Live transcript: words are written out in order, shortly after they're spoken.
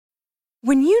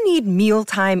When you need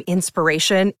mealtime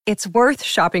inspiration, it's worth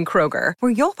shopping Kroger,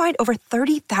 where you'll find over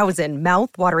 30,000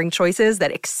 mouth-watering choices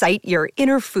that excite your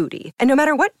inner foodie. And no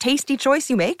matter what tasty choice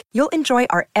you make, you'll enjoy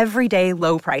our everyday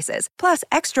low prices, plus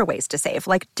extra ways to save,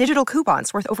 like digital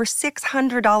coupons worth over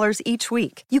 $600 each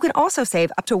week. You can also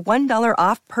save up to $1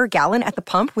 off per gallon at the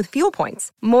pump with fuel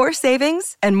points. More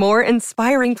savings and more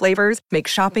inspiring flavors make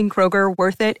shopping Kroger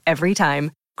worth it every time.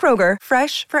 Kroger,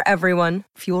 fresh for everyone.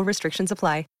 Fuel restrictions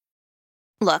apply.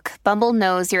 Look, Bumble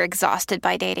knows you're exhausted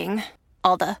by dating.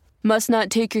 All the, must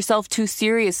not take yourself too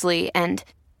seriously, and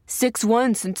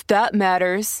 6'1" since that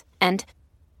matters, and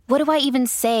what do I even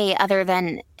say other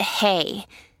than, hey?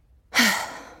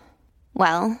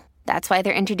 Well, that's why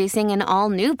they're introducing an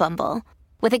all-new Bumble,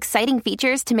 with exciting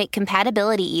features to make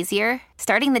compatibility easier,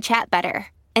 starting the chat better,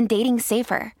 and dating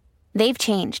safer. They've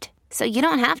changed, so you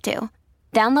don't have to.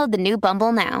 Download the new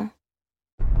Bumble now.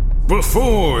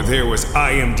 Before there was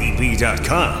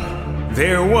IMDb.com,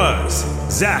 there was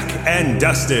Zach and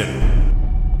Dustin.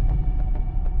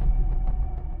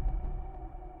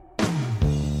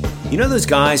 You know those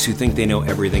guys who think they know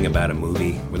everything about a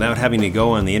movie without having to go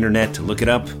on the internet to look it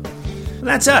up? Well,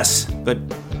 that's us, but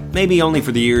maybe only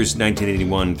for the years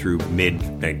 1981 through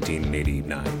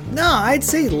mid-1989. No, I'd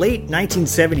say late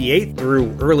 1978 through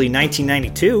early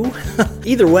 1992.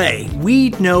 Either way, we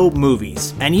know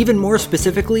movies. And even more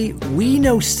specifically, we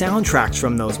know soundtracks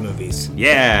from those movies.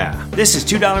 Yeah, this is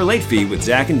 $2 Late Fee with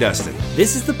Zach and Dustin.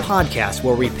 This is the podcast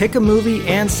where we pick a movie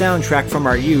and soundtrack from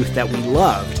our youth that we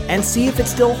loved and see if it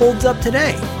still holds up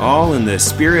today. All in the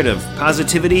spirit of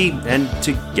positivity and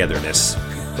togetherness.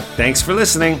 Thanks for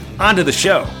listening. On to the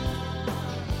show.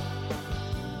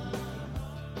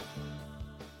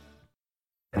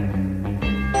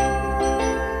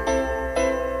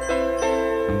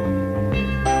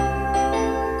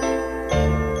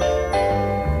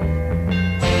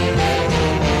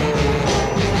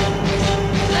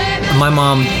 My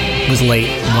mom was late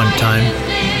one time,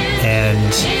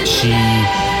 and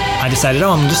I decided,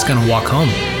 I'm just going to walk home.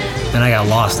 And I got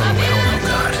lost on the way home. Oh,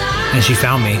 God. And she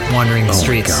found me wandering the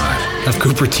streets of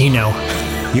Cupertino.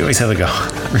 You always have like a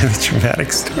really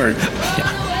dramatic story. Yeah.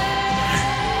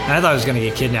 And I thought I was going to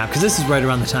get kidnapped, because this is right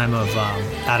around the time of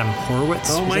Adam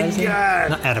Horowitz. Oh, my God.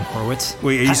 Not Adam Horowitz.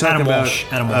 Wait, are you talking about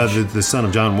Adam Walsh. The son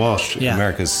of John Walsh, Yeah.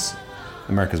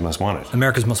 America's Most Wanted.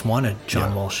 America's Most Wanted,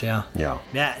 John Walsh, yeah. Yeah.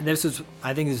 Yeah,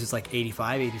 I think this was like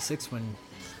 85, 86 when,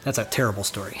 that's a terrible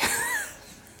story.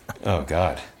 Oh,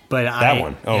 God. But that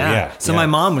one. Oh, yeah. So my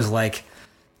mom was like,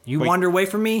 you wander away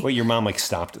from me? Wait, your mom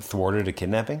thwarted a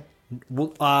kidnapping?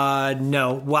 Well,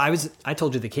 no. Well, I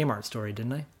told you the Kmart story,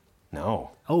 didn't I?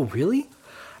 No. Oh, really?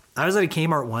 I was at a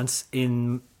Kmart once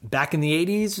back in the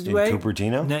 80s. In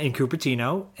Cupertino? No, in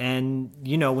Cupertino. And,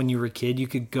 when you were a kid, you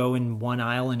could go in one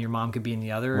aisle and your mom could be in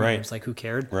the other. Right. And it was like, who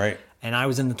cared? Right. And I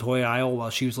was in the toy aisle while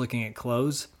she was looking at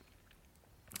clothes.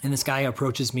 And this guy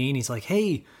approaches me and he's like,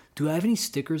 hey, do I have any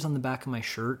stickers on the back of my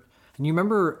shirt? And you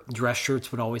remember dress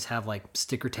shirts would always have like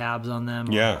sticker tabs on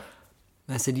them? Yeah.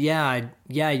 And I said, yeah,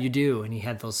 you do. And he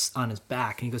had those on his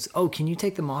back. And he goes, oh, can you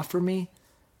take them off for me?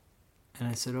 And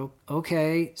I said, oh,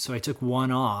 okay. So I took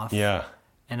one off. Yeah.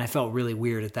 And I felt really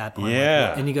weird at that point. Yeah.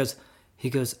 Like, and he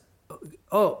goes,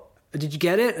 oh, did you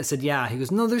get it? I said, yeah. He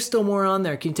goes, no, there's still more on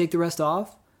there. Can you take the rest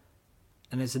off?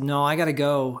 And I said, no, I got to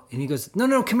go. And he goes,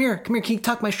 no, come here. Can you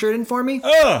tuck my shirt in for me?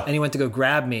 And he went to go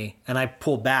grab me. And I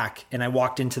pulled back and I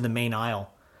walked into the main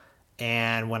aisle.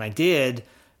 And when I did,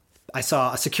 I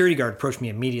saw a security guard approach me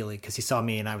immediately because he saw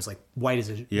me and I was like white as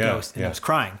a ghost. And I was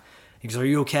crying. He goes, are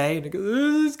you okay? And I go,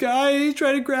 this guy, he's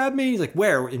trying to grab me. He's like,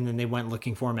 where? And then they went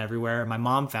looking for him everywhere. And my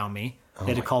mom found me. They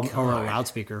had to call over a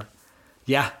loudspeaker.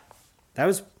 Yeah. That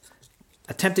was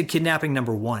attempted kidnapping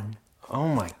number 1. Oh,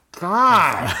 my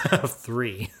God.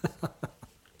 3.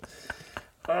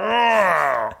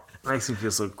 Makes me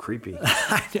feel so creepy.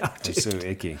 I know, dude. It's so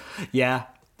icky. Yeah.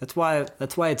 That's why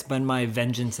it's been my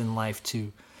vengeance in life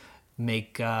to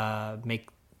make the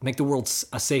world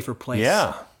a safer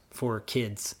place for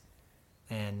kids.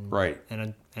 And right.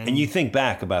 And you think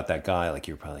back about that guy, like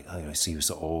you're probably like, oh, he was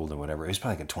so old or whatever. He was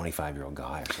probably like a 25-year-old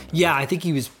guy or something. Yeah, I think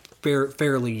he was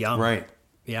fairly young. Right.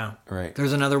 Yeah. Right.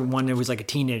 There's another one that was like a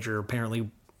teenager,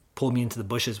 apparently pulled me into the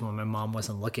bushes when my mom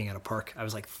wasn't looking at a park. I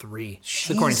was like 3,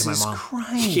 according to my mom.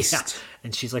 Christ. Yeah.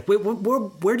 And she's like, wait,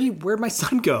 where'd my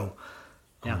son go?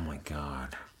 Yeah. Oh my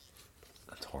God.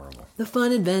 That's horrible. The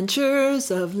fun adventures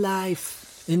of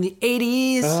life in the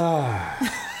 80s.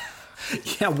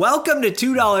 Yeah, welcome to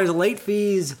 $2 Late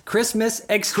Fees Christmas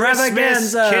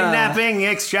Extravaganza. Kidnapping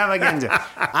Extravaganza.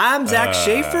 I'm Zach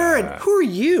Schaefer, and who are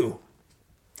you?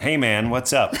 Hey, man,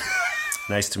 what's up?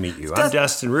 Nice to meet you. I'm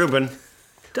Dustin Rubin.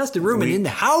 Dustin Ruman in the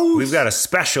house. We've got a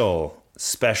special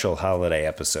holiday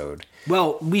episode.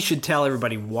 Well, we should tell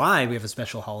everybody why we have a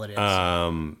special holiday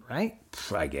episode, right?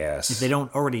 I guess. If they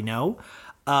don't already know.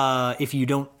 If you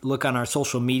don't look on our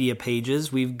social media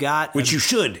pages, we've got... Which you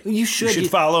should. You should. You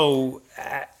should follow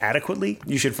adequately.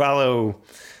 You should follow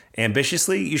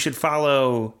ambitiously. You should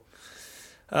follow...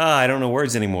 I don't know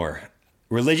words anymore.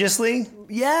 Religiously?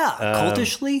 Yeah.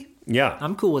 Cultishly? Yeah.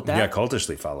 I'm cool with that. Yeah,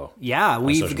 cultishly follow. Yeah,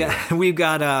 we've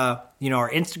got our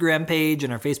Instagram page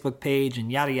and our Facebook page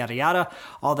and yada yada yada,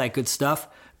 all that good stuff,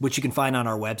 which you can find on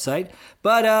our website.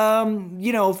 But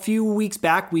a few weeks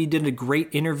back we did a great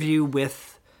interview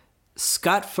with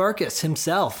Scott Farkas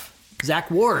himself,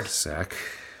 Zach Ward.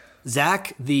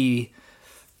 Zach, the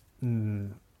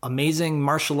amazing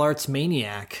martial arts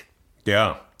maniac.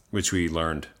 Yeah, which we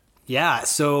learned. Yeah,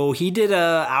 so he did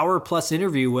a hour-plus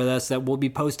interview with us that we'll be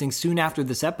posting soon after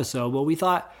this episode. Well, we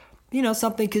thought,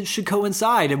 something should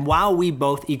coincide. And while we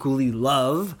both equally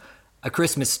love A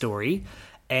Christmas Story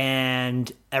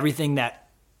and everything that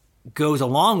goes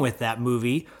along with that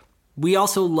movie, we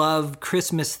also love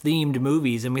Christmas-themed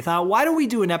movies. And we thought, why don't we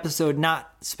do an episode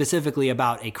not specifically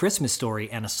about A Christmas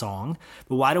Story and a song,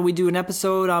 but why don't we do an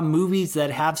episode on movies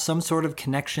that have some sort of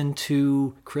connection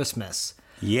to Christmas?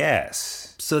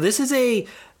 Yes. So this is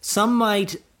some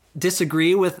might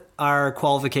disagree with our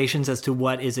qualifications as to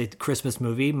what is a Christmas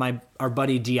movie. Our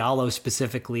buddy Diallo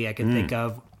specifically, I can think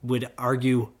of, would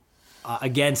argue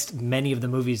against many of the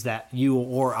movies that you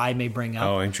or I may bring up.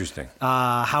 Oh, interesting.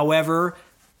 However,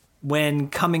 when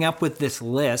coming up with this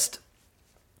list,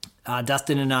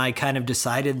 Dustin and I kind of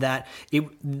decided that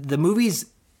the movies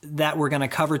that we're going to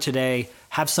cover today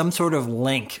have some sort of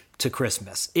link to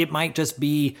Christmas. It might just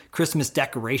be Christmas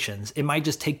decorations. It might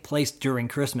just take place during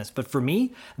Christmas. But for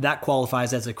me, that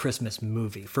qualifies as a Christmas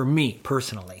movie, for me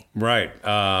personally. Right.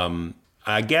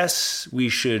 I guess we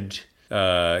should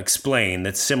explain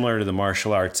that similar to the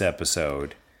martial arts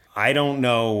episode, I don't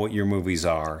know what your movies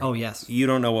are. Oh, yes. You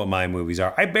don't know what my movies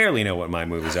are. I barely know what my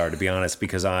movies are, to be honest,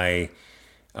 because I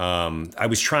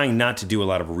was trying not to do a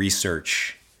lot of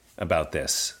research about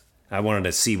this. I wanted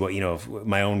to see what,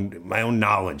 my own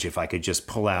knowledge, if I could just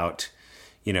pull out,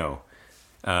 5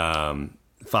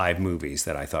 movies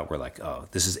that I thought were like, oh,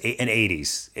 this is an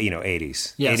 80s,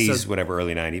 80s. Yeah, 80s, so, whatever,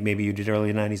 early 90s. Maybe you did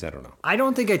early 90s? I don't know. I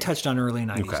don't think I touched on early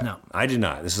 90s, Okay. no. I did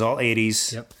not. This is all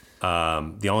 80s. Yep.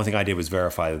 The only thing I did was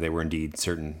verify that they were indeed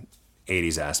certain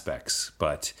 80s aspects.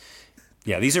 But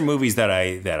yeah, these are movies that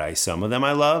I some of them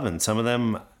I love, and some of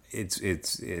them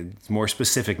it's more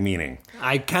specific meaning.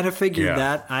 I kind of figured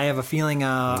that. I have a feeling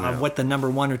of what the number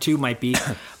 1 or 2 might be.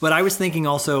 But I was thinking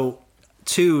also,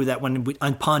 too, that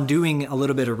upon doing a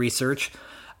little bit of research,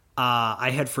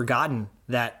 I had forgotten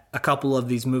that a couple of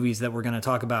these movies that we're going to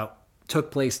talk about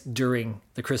took place during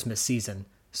the Christmas season.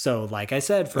 So, like I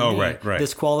said, for me, right.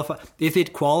 this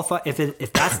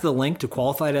if that's the link to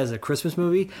qualify it as a Christmas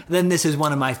movie, then this is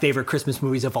one of my favorite Christmas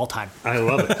movies of all time. I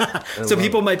love it. So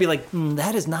people might be like,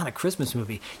 that is not a Christmas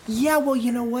movie. Yeah, well,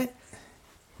 you know what?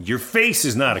 Your face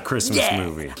is not a Christmas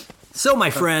movie. So, my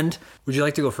friend, would you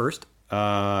like to go first?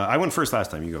 I went first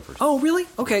last time. You go first. Oh, really?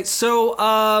 Okay,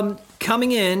 so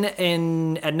coming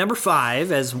in at number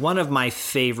 5 as one of my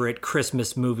favorite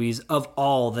Christmas movies of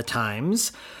all the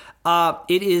times,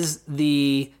 it is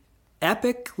the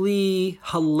epically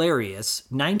hilarious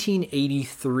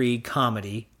 1983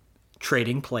 comedy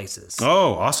Trading Places.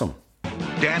 Oh, awesome.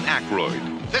 Dan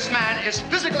Aykroyd. This man is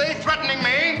physically threatening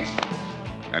me.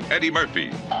 And Eddie Murphy.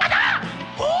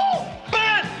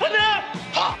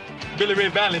 Billy Ray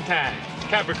Valentine,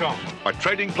 Capricorn. Are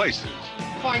trading places.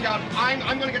 Find out.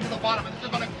 I'm going to get to the bottom of this.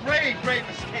 This has been a great, great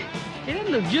mistake. It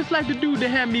look just like the dude that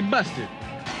had me busted.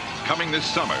 Coming this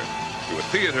summer to a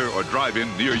theater or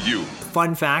drive-in near you.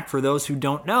 Fun fact for those who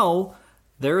don't know,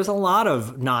 there's a lot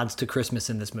of nods to Christmas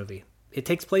in this movie. It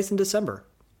takes place in December.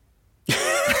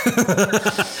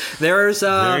 There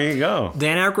you go.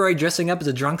 Dan Aykroyd dressing up as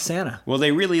a drunk Santa. Well,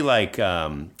 they really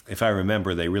if I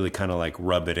remember, they really kind of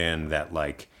rub it in that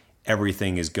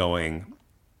everything is going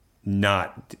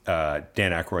not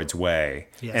Dan Aykroyd's way.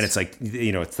 Yes. And it's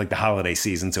it's like the holiday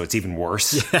season, so it's even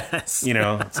worse. Yes.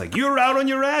 It's like, you're out on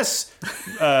your ass.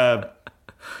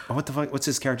 What the fuck? What's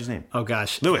his character's name? Oh,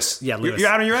 gosh. Lewis. Yeah, Lewis. You're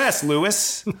out on your ass,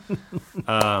 Lewis.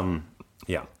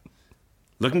 Yeah.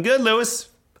 Looking good, Lewis.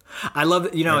 I love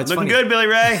it. It's looking funny. good, Billy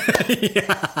Ray.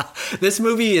 Yeah. This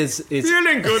movie is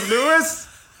feeling good, Lewis.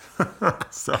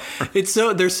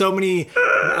 There's so many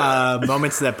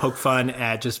moments that poke fun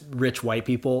at just rich white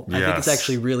people. Yes. I think it's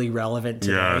actually really relevant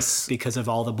today because of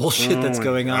all the bullshit that's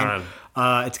going on.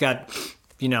 It's got,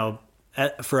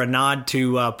 for a nod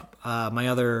to my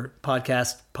other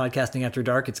podcast, Podcasting After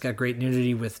Dark. It's got great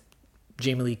nudity with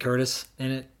Jamie Lee Curtis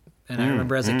in it. And I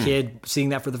remember as a kid seeing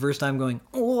that for the first time going,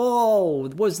 whoa,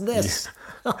 what's this?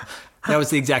 That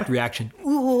was the exact reaction.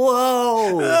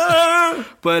 Whoa.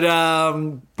 But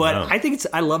I think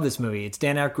I love this movie. It's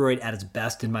Dan Aykroyd at his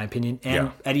best, in my opinion.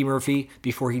 And Eddie Murphy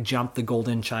before he jumped the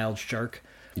golden child shark.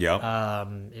 Yeah.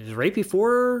 It was right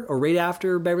before or right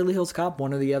after Beverly Hills Cop,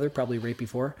 one or the other, probably right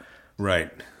before.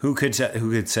 Right. Who could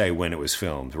say when it was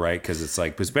filmed, right? Because it's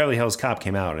like, because Beverly Hills Cop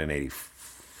came out in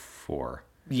 84.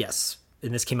 Yes.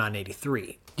 And this came out in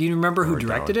 83. Do you remember who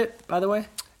directed it, by the way?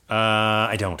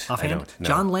 I don't. Offhand? I don't. No.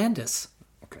 John Landis.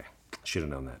 Okay. Should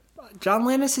have known that. John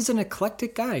Landis is an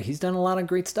eclectic guy. He's done a lot of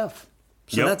great stuff.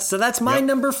 So Yep. that's my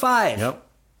number 5. Yep.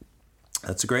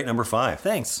 That's a great number 5.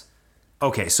 Thanks.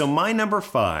 Okay, so my number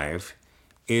 5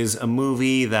 is a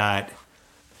movie that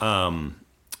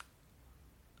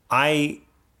I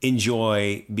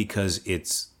enjoy because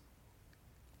it's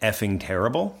effing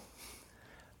terrible.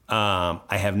 I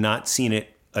have not seen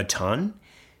it a ton.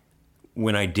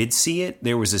 When I did see it,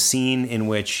 there was a scene in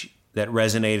which that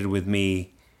resonated with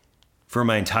me for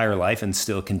my entire life and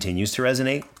still continues to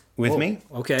resonate with me.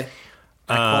 Okay.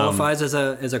 That qualifies as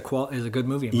a good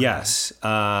movie. Yes.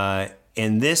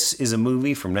 And this is a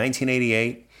movie from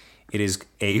 1988. It is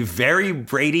A Very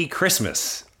Brady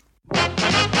Christmas.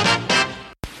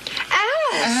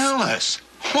 Alice!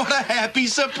 What a happy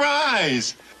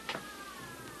surprise!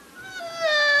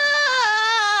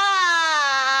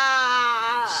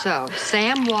 So,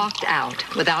 Sam walked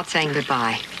out without saying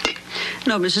goodbye.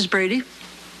 No, Mrs. Brady.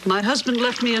 My husband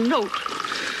left me a note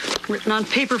written on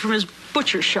paper from his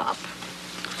butcher shop.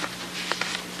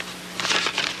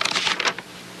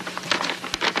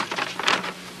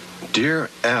 Dear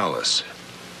Alice,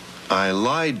 I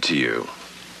lied to you.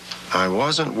 I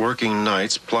wasn't working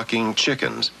nights plucking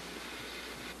chickens.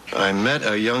 I met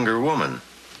a younger woman.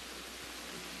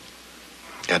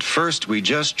 At first, we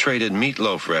just traded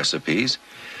meatloaf recipes.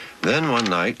 Then one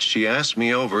night, she asked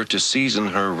me over to season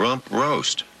her rump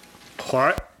roast.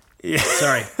 What? Yeah.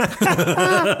 Sorry.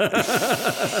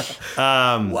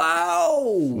 Wow.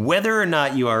 Whether or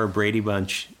not you are a Brady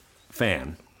Bunch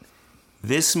fan,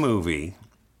 this movie,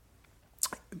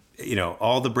 you know,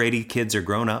 all the Brady kids are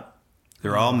grown up.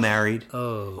 They're all married.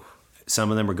 Oh. Some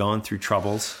of them are going through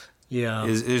troubles. Yeah.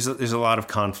 There's a lot of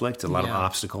conflict, a lot of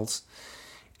obstacles.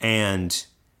 And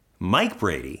Mike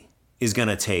Brady is going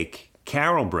to take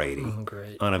Carol Brady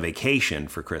on a vacation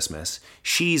for Christmas.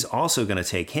 She's also going to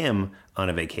take him on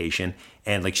a vacation,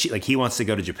 and he wants to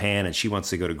go to Japan and she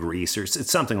wants to go to Greece, or it's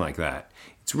something like that.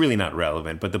 It's really not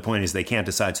relevant, but the point is they can't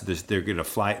decide, so they're going to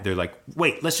fly. They're like,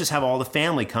 wait, let's just have all the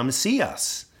family come to see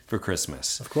us for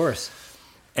Christmas. Of course.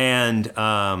 And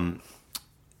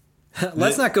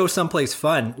let's not go someplace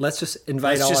fun. Let's just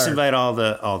invite invite all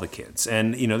the kids.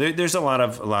 And you know, there's a lot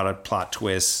of plot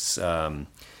twists.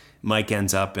 Mike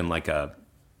ends up in like a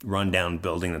rundown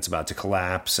building that's about to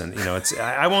collapse, and you know,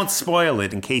 I won't spoil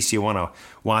it in case you want to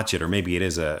watch it, or maybe it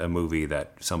is a movie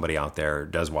that somebody out there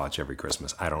does watch every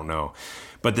Christmas. I don't know,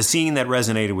 but the scene that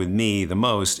resonated with me the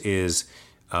most is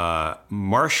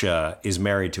Marcia is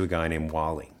married to a guy named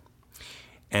Wally,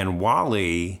 and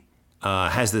Wally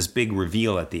has this big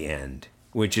reveal at the end,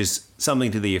 which is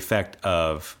something to the effect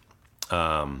of,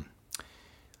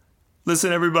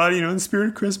 listen, everybody, you know, in the spirit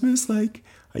of Christmas, like,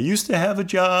 I used to have a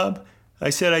job. I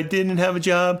said I didn't have a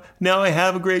job. Now I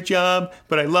have a great job,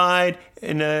 but I lied.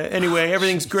 And anyway,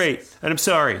 everything's great. And I'm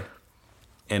sorry.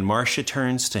 And Marcia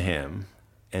turns to him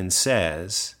and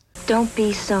says, don't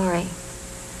be sorry.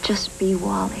 Just be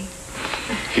Wally.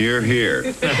 Hear,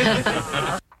 hear.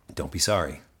 Don't be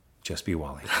sorry. Just be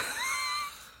Wally.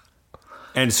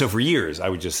 And so for years, I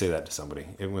would just say that to somebody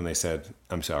when they said,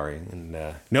 I'm sorry. And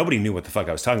nobody knew what the fuck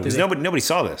I was talking about, because nobody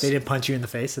saw this. They didn't punch you in the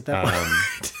face at that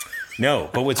point? No,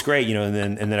 but what's great, you know, and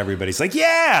then everybody's like,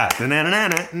 yeah!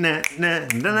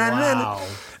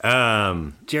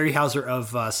 Wow. Jerry Hauser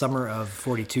of Summer of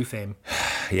 42 fame.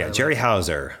 Yeah, Jerry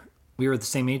Hauser. We were at the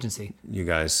same agency. You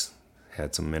guys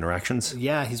had some interactions?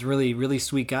 Yeah, he's a really, really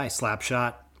sweet guy.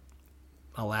 Slapshot,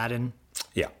 Aladdin.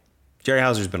 Yeah. Jerry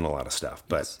Hauser's been in a lot of stuff,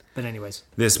 but anyways,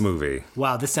 this movie.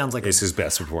 Wow, this sounds like it's his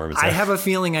best performance. I have a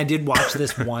feeling I did watch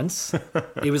this once.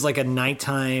 It was like a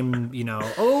nighttime, you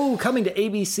know, coming to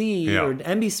ABC or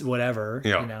NBC, whatever.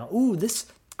 Yeah. You know, this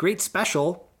great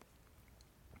special.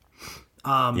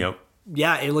 Yep.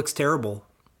 Yeah, it looks terrible,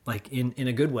 like in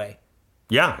a good way.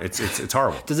 Yeah, it's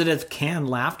horrible. Does it have canned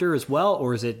laughter as well,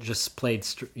 or is it just played,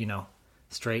 straight?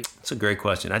 That's a great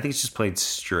question. I think it's just played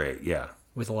straight. Yeah.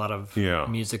 With a lot of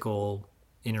musical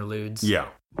interludes. Yeah.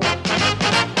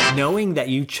 knowing that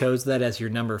you chose that as your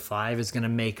number 5 is going to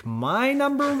make my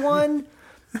number 1,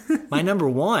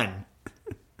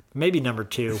 maybe number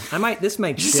 2. This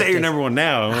might You say your number 1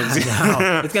 now. No,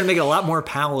 it's going to make it a lot more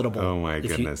palatable. Oh my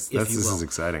goodness. This is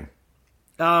exciting.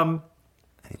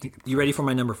 You ready for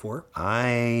my number 4?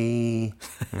 I'm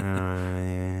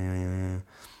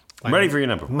ready for your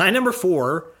number. My number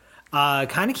 4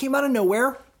 kind of came out of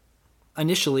nowhere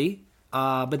initially,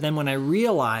 but then when I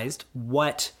realized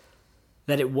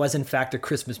that it was in fact a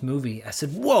Christmas movie, I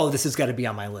said, whoa, this has got to be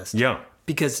on my list. Yeah.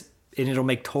 And it'll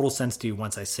make total sense to you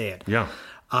once I say it. Yeah.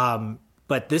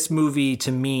 But this movie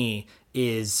to me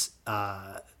is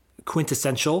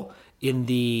quintessential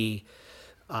in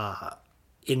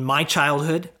my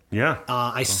childhood. Yeah.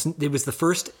 It was the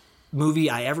first movie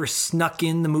I ever snuck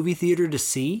in the movie theater to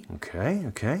see.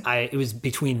 Okay. It was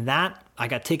between that, I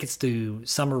got tickets to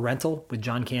Summer Rental with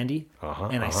John Candy,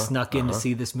 and I snuck in to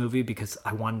see this movie because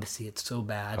I wanted to see it so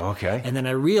bad. Okay. And then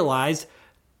I realized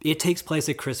it takes place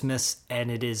at Christmas, and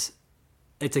it's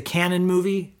a canon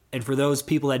movie. And for those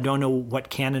people that don't know what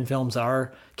canon films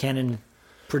are, canon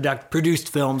produced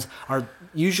films are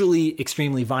usually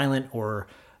extremely violent or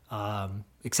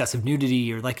excessive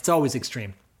nudity, or it's always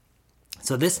extreme.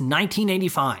 So this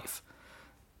 1985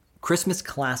 Christmas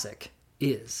classic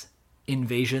is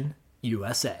Invasion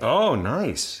USA. Oh,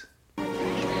 nice.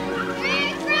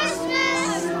 Merry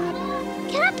Christmas!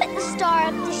 Can I put the star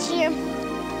up this year?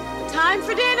 Time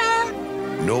for dinner!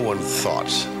 No one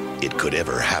thought it could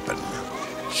ever happen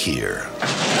here.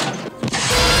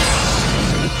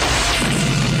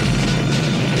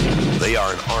 They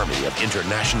are an army of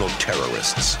international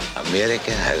terrorists.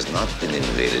 America has not been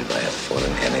invaded by a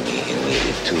foreign enemy in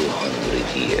nearly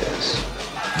 200 years.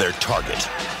 Their target,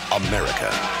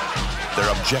 America. Their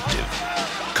objective,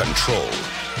 control.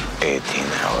 18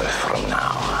 hours from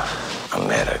now,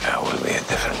 America will be a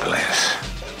different place.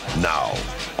 Now,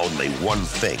 only one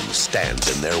thing stands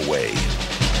in their way.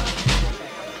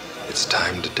 It's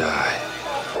time to die.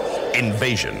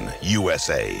 Invasion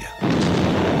USA.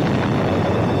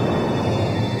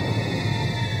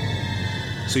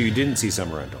 So you didn't see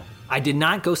Summer Rental? I did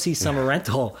not go see Summer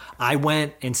Rental. I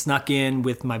went and snuck in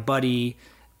with my buddy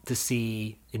to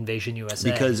see Invasion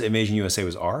USA. Because Invasion USA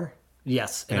was R?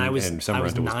 Yes, and I was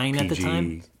 9 at the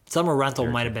time. Summer Rental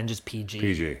might have been just PG.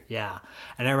 PG. Yeah.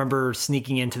 And I remember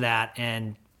sneaking into that,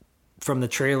 and from the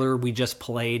trailer we just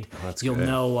played, you'll good.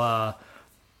 know,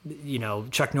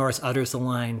 Chuck Norris utters the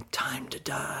line, "Time to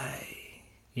die."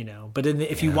 But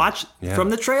if you watch from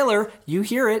the trailer, you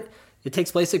hear it. It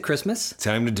takes place at Christmas.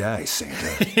 Time to die,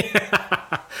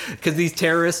 Santa. Because these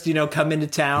terrorists, come into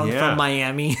town from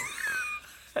Miami.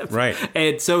 Right.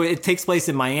 And so it takes place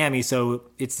in Miami. So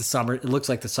it's the summer. It looks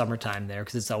like the summertime there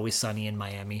because it's always sunny in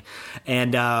Miami.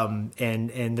 And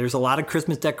there's a lot of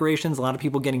Christmas decorations, a lot of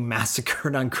people getting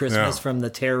massacred on Christmas from the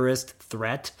terrorist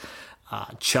threat.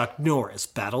 Chuck Norris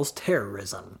battles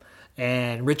terrorism.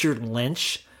 And Richard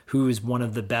Lynch, who is one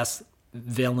of the best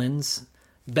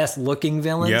looking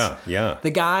villains. Yeah.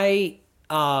 The guy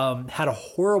had a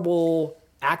horrible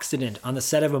accident on the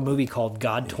set of a movie called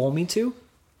God Told Me To.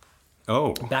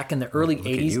 Oh. Back in the early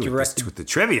 80s. Directed with the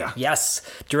trivia. Yes.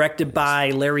 Directed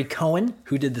by Larry Cohen,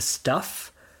 who did The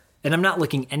Stuff. And I'm not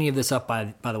looking any of this up,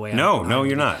 by the way. No,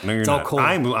 you're not. No, you're not. All cold.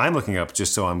 I'm looking up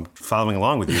just so I'm following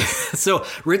along with you. So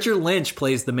Richard Lynch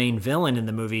plays the main villain in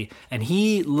the movie, and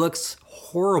he looks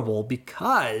horrible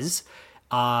because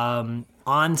on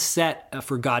set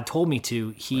for God Told Me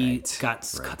To, he got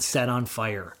set on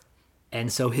fire.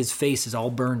 And so his face is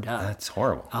all burned up. That's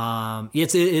horrible.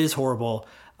 It is horrible.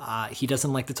 He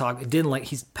doesn't like to talk.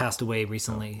 He's passed away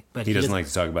recently, but he doesn't like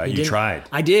to talk about it. You tried.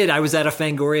 I did. I was at a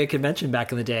Fangoria convention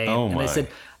back in the day. Oh, and my. I said,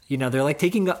 they're like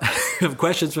taking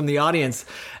questions from the audience,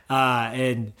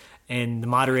 and the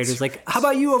moderator's like, "How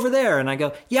about you over there?" And I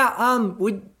go, "Yeah,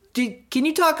 can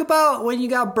you talk about when you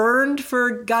got burned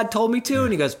for God Told Me To?"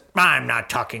 And he goes, "I'm not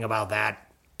talking about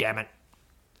that. Damn it."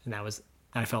 And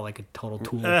I felt like a total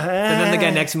tool. And then the guy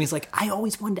next to me is like, "I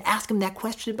always wanted to ask him that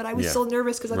question, but I was so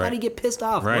nervous because I thought he'd get pissed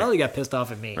off." Right. Well, he got pissed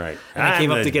off at me. Right. And I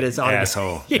came up to get his autograph.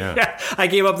 Asshole. Yeah. I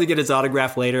came up to get his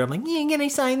autograph later. I'm like, "Can I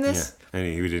sign this?" Yeah. And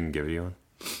he didn't give you one?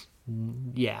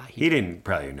 Yeah. He didn't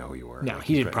probably know who you were. No,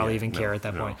 he didn't probably even care at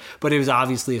that point. But it was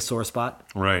obviously a sore spot.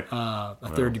 Right. A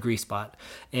third degree spot.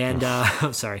 And,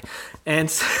 I'm sorry.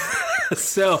 And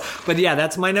so, but yeah,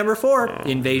 that's my number 4,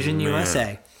 Invasion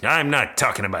USA. I'm not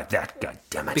talking about that, God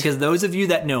damn it. Because those of you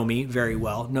that know me very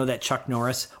well know that Chuck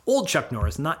Norris, old Chuck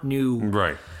Norris, not new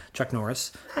right. Chuck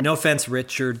Norris. No offense,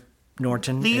 Richard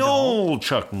Norton. The old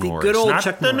Chuck Norris. good old Not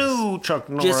Chuck the Norris. new Chuck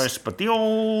Norris, but the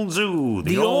old zoo.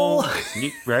 The old...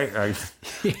 right?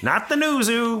 Not the new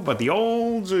zoo, but the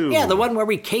old zoo. Yeah, the one where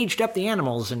we caged up the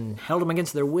animals and held them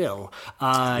against their will.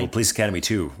 Police Academy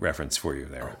 2 reference for you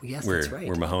there. Oh, yes, where, that's right.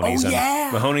 Where Mahoney's,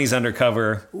 Mahoney's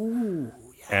undercover. Ooh,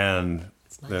 yeah. And,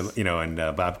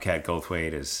 and Bobcat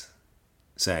Goldthwait is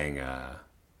saying,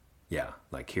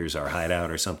 like, here's our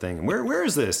hideout or something. And where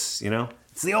is this,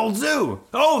 It's the old zoo.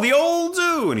 Oh, the old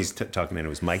zoo. And he's talking into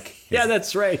his mic. Yeah,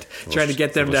 that's right. Trying to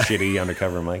get them to... shitty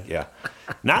undercover mic, yeah.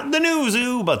 Not the new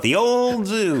zoo, but the old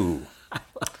zoo.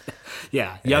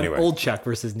 Yeah, old Chuck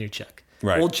versus new Chuck.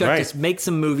 Right. Old Chuck just make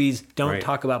some movies. Don't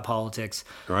talk about politics.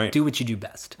 Right. Do what you do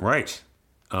best. Right.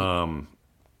 I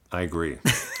agree.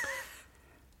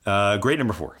 Great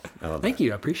number 4. I love that. Thank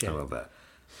you. I appreciate it. I love that.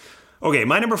 Okay,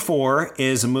 my number 4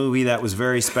 is a movie that was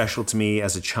very special to me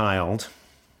as a child.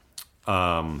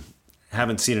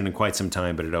 Haven't seen it in quite some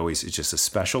time, but it's just a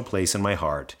special place in my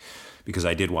heart because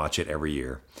I did watch it every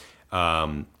year.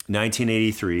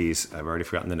 1983's, I've already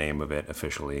forgotten the name of it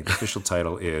officially. The official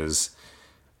title is,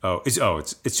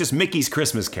 it's just Mickey's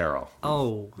Christmas Carol.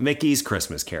 Oh. Mickey's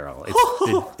Christmas Carol.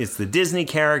 It's the Disney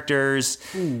characters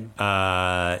doing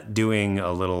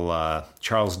a little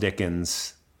Charles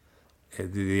Dickens,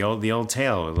 the old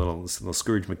tale, a little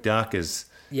Scrooge McDuck is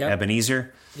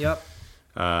Ebenezer. Yep.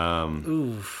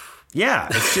 Yeah,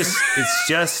 is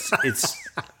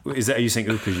that, are you saying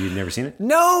ooh because you've never seen it?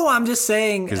 No, I'm just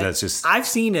saying because that's just I've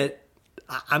seen it.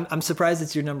 I'm surprised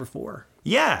it's your number 4.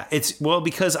 Yeah,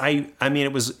 because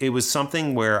it was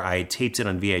something where I taped it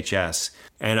on VHS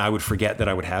and I would forget that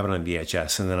I would have it on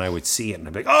VHS and then I would see it and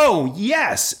I'd be like, oh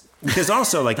yes, because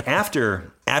also like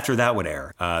after that would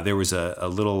air, there was a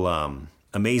little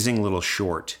amazing little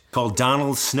short called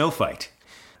Donald's Snow Fight.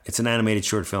 It's an animated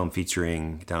short film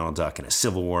featuring Donald Duck in a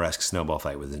Civil War-esque snowball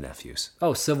fight with his nephews.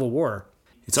 Oh, Civil War.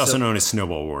 It's also known as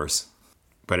Snowball Wars,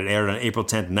 but it aired on April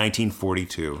 10th,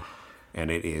 1942,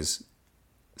 and it is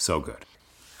so good.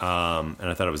 And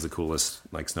I thought it was the coolest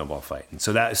snowball fight. And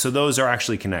so those are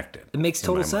actually connected. It makes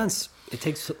total sense.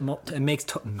 Makes total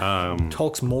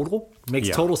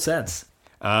sense.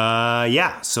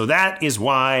 So that is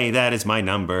why that is my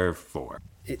number 4.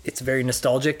 It's very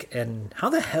nostalgic, and how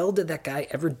the hell did that guy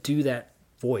ever do that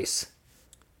voice?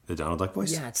 The Donald Duck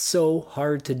voice? Yeah, it's so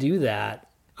hard to do that.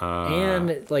 I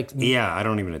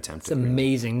don't even attempt it. It's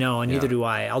amazing. No, and neither do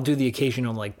I. I'll do the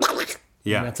occasional and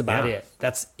that's about it.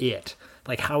 That's it.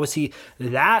 Like, how is he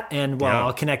that? And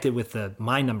I'll connect it with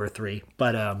my number 3.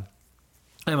 But I'm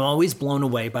always blown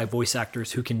away by voice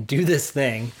actors who can do this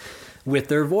thing with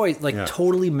their voice,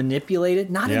 totally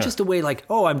manipulated, not in just a way like,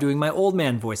 oh, I'm doing my old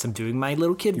man voice, I'm doing my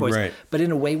little kid voice, but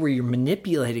in a way where you're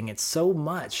manipulating it so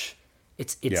much.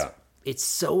 It's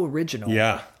so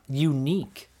original,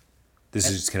 unique. This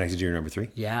is connected to your number 3?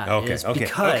 Yeah. Okay.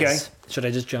 Because, should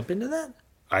I just jump into that?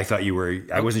 I thought you were.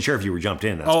 I wasn't sure if you were jumped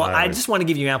in. I just want to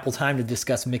give you ample time to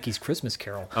discuss Mickey's Christmas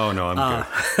Carol. Oh no, I'm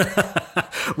good.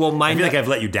 Well, I feel like I've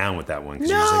let you down with that one.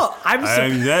 No,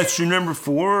 that's your number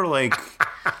 4. Like,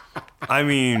 I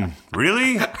mean,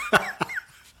 really?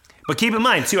 But keep in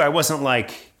mind too, I wasn't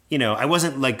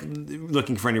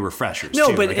looking for any refreshers.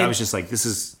 No, too. but I was just like, this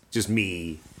is just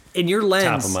me. In your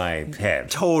lens, top of my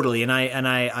head, totally, and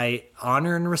I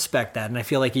honor and respect that, and I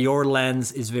feel like your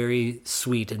lens is very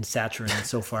sweet and saccharine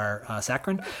so far.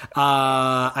 Saccharine,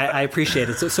 I appreciate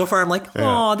it. So far, I'm like,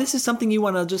 oh, this is something you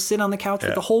want to just sit on the couch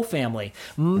with the whole family.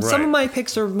 Some of my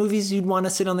picks are movies you'd want to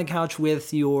sit on the couch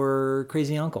with your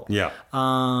crazy uncle. Yeah,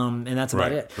 and that's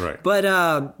about it. Right. But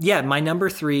my number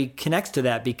 3 connects to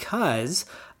that because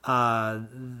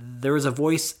there was a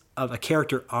voice of a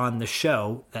character on the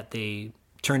show that they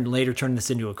later turned this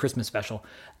into a Christmas special,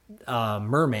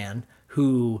 Merman,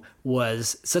 who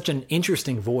was such an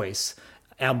interesting voice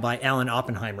by Alan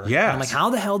Oppenheimer. Yeah, I'm like, how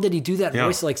the hell did he do that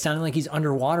voice, like sounding like he's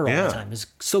underwater all the time? It's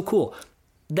so cool.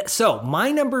 So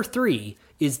my number 3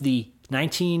 is the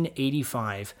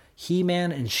 1985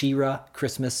 He-Man and She-Ra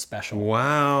Christmas special.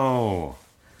 Wow.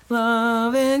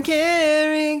 Love and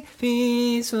caring,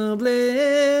 peaceful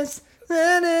bliss.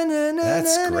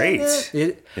 That's great.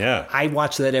 I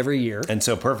watch that every year. And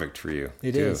so perfect for you.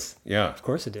 It is. Yeah. Of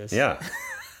course it is. Yeah.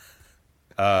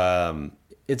 It's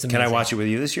amazing. Can I watch it with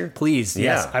you this year? Please.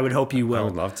 Yeah. Yes. I would hope you will. I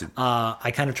would love to.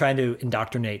 I kind of try to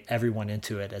indoctrinate everyone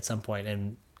into it at some point.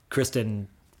 And Kristen,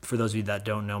 for those of you that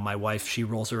don't know, my wife, she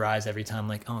rolls her eyes every time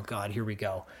like, oh God, here we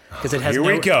go. Because it has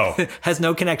has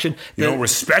no connection. You don't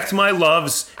respect my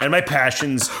loves and my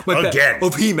passions again.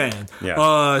 Of He-Man.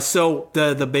 Yeah. So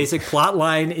the basic plot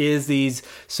line is these,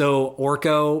 so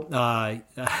Orko,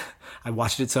 I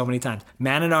watched it so many times.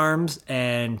 Man-at-Arms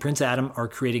and Prince Adam are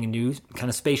creating a new kind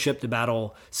of spaceship to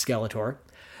battle Skeletor.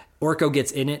 Orko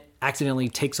gets in it, accidentally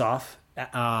takes off,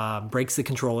 breaks the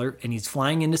controller, and he's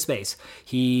flying into space.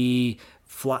 He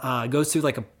goes through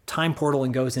like a time portal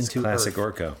and goes into classic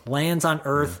Earth. Orko. Lands on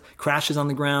Earth, crashes on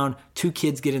the ground. 2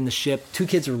 kids get in the ship. 2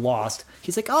 kids are lost.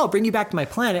 He's like, I'll bring you back to my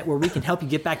planet where we can help you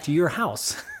get back to your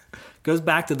house. Goes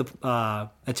back to the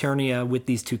Eternia with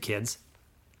these 2 kids.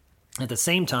 At the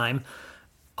same time,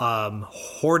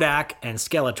 Hordak and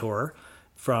Skeletor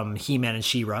from He-Man and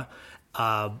She-Ra,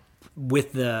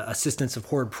 with the assistance of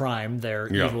Horde Prime, their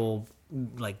evil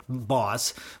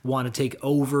boss, want to take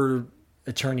over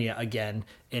Eternia again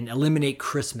and eliminate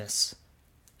Christmas,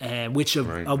 and which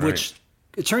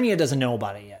Eternia doesn't know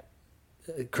about it yet.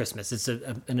 Christmas, it's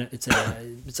an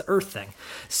Earth thing.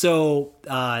 So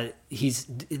he's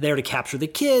there to capture the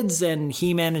kids, and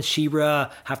He-Man and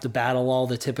She-Ra have to battle all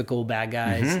the typical bad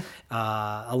guys,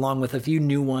 along with a few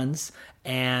new ones.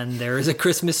 And there is a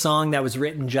Christmas song that was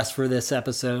written just for this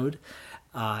episode.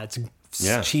 It's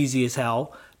cheesy as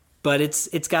hell, but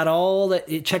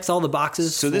it checks all the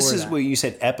boxes. So this is what you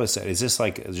said episode. Is this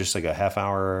just like a half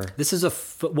hour? This is it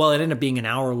ended up being an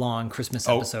hour long Christmas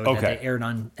episode that they aired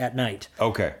on at night.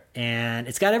 Okay. And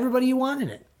it's got everybody you want in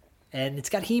it. And it's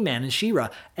got He-Man and She-Ra.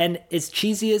 And as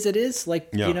cheesy as it is,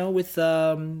 with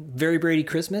Very Brady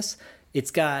Christmas, it's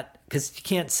got, because you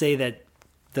can't say that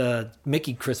the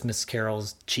Mickey Christmas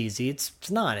Carol's cheesy.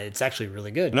 It's not. It's actually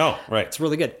really good. No, right. It's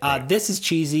really good. Right. This is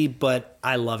cheesy, but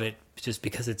I love it just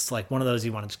because it's like one of those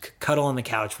you want to cuddle on the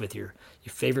couch with your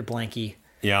favorite blankie.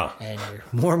 Yeah. And your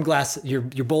warm glass, your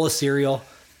bowl of cereal,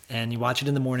 and you watch it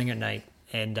in the morning at night.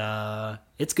 And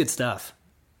it's good stuff.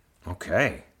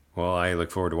 Okay. Well, I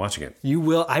look forward to watching it. You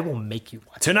will. I will make you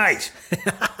watch tonight.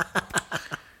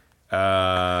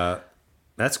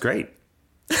 That's great.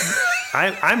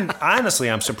 I'm honestly,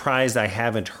 I'm surprised I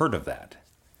haven't heard of that.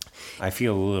 I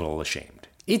feel a little ashamed.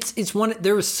 It's one.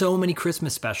 There were so many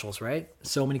Christmas specials, right?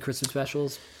 So many Christmas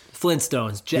specials.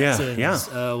 Flintstones,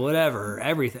 Jetsons, whatever,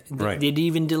 everything. Right. They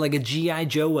even did like a G.I.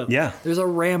 Joe. There's a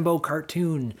Rambo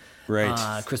cartoon.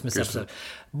 Right. Christmas episode.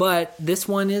 But this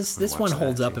one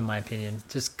holds up in my opinion,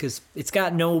 just because it's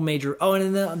got no major. Oh,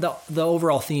 and then the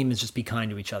overall theme is just be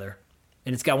kind to each other.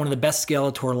 And it's got one of the best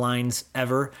Skeletor lines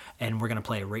ever, and we're going to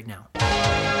play it right now.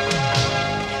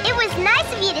 It was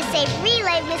nice of you to save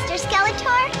Relay, Mr.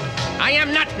 Skeletor. I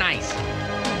am not nice.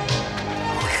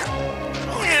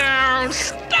 No,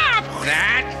 stop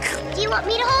that. Do you want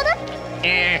me to hold him?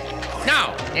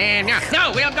 No,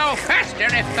 we'll go faster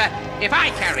if I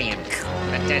carry him.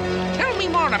 But tell me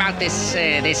more about this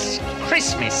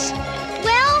Christmas.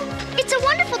 Well, it's a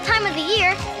wonderful time of the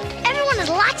year. Everyone has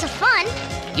lots of fun.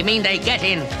 You mean they get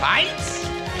in fights?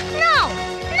 No,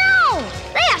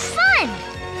 they have fun.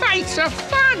 Fights are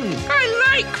fun. I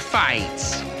like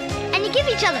fights. And you give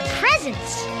each other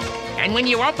presents. And when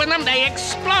you open them, they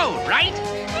explode, right?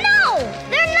 No,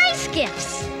 they're nice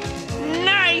gifts.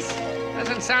 Nice?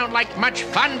 Doesn't sound like much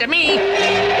fun to me.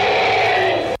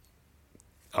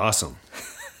 Awesome.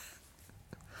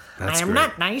 I am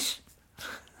not nice.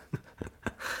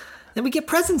 Then we get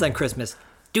presents on Christmas.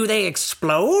 Do they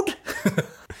explode?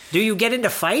 Do you get into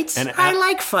fights? I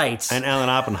like fights. And Alan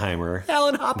Oppenheimer.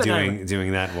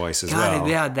 Doing that voice as well.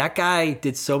 Yeah, that guy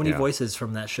did so many voices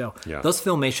from that show. Yeah. Those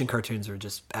Filmation cartoons are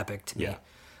just epic to me.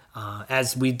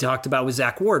 As we talked about with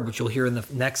Zach Ward, which you'll hear in the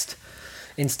next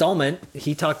installment,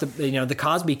 he talked, the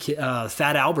Cosby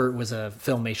Fat Albert was a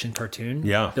Filmation cartoon.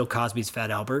 Yeah. Bill Cosby's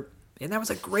Fat Albert. And that was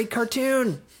a great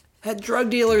cartoon. Had drug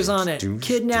dealers on it.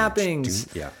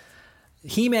 Kidnappings. Yeah.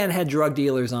 He-Man had drug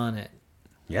dealers on it.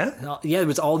 Yeah? Yeah, there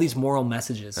was all these moral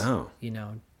messages. Oh.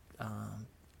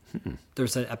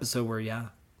 There's an episode where,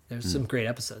 there's some great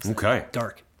episodes. Okay.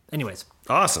 Dark. Anyways.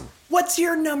 Awesome. What's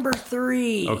your number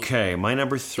 3? Okay, my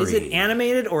number 3. Is it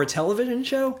animated or a television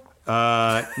show?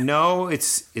 No,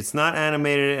 it's not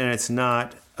animated and it's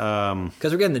not...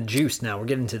 Because we're getting the juice now. We're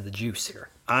getting to the juice here.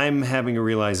 I'm having a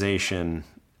realization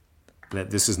that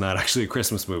this is not actually a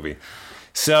Christmas movie.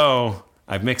 So...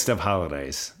 I've mixed up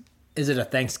holidays. Is it a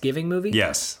Thanksgiving movie?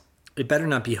 Yes. It better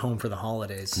not be Home for the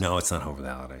Holidays. No, it's not Home for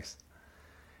the Holidays.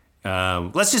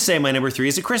 Let's just say my number 3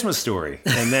 is A Christmas Story.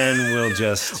 And then we'll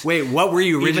just... Wait, what were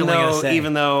you originally going to say?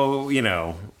 Even though,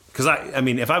 because I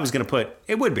mean, if I was going to put...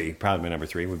 It would be, probably my number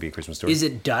 3 would be A Christmas Story. Is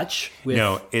it Dutch?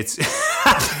 No, it's... Yeah,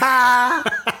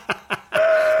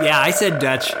 I said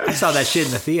Dutch. I saw that shit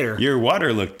in the theater. Your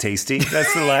water looked tasty.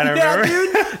 That's the line I remember.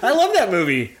 Dude, I love that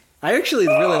movie. I actually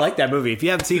really like that movie. If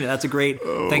you haven't seen it, that's a great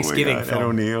Thanksgiving film. Ed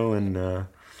O'Neill and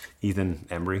Ethan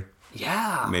Embry.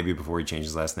 Yeah. Maybe before he changed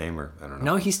his last name, or I don't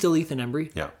know. No, he's still Ethan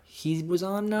Embry. Yeah. He was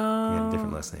on... He had a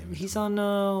different last name. He's on...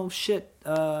 Well,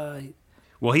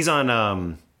 he's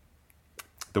on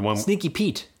the one... Sneaky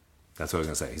Pete. That's what I was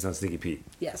going to say. He's on Sneaky Pete.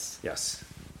 Yes. Yes.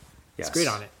 He's great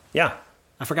on it. Yeah.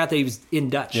 I forgot that he was in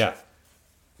Dutch. Yeah.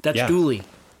 Dutch Yeah. Dooley.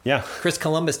 Yeah. Chris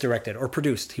Columbus directed or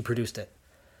produced. He produced it.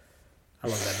 I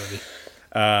love that movie.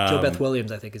 Joe Beth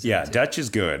Williams, I think, is in it too. Dutch is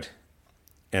good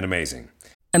and amazing.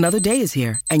 Another day is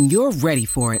here, and you're ready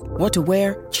for it. What to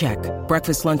wear? Check.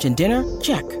 Breakfast, lunch, and dinner?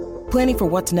 Check. Planning for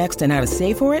what's next and how to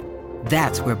save for it?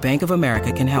 That's where Bank of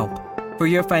America can help. For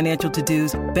your financial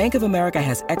to-dos, Bank of America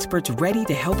has experts ready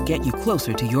to help get you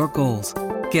closer to your goals.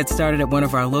 Get started at one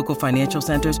of our local financial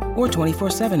centers or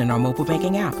 24/7 in our mobile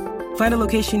banking app. Find a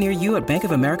location near you at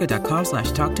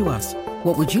bankofamerica.com/talktous.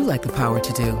 What would you like the power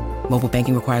to do? Mobile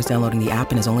banking requires downloading the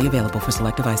app and is only available for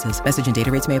select devices. Message and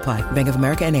data rates may apply. Bank of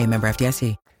America N.A., member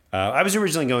FDIC. I was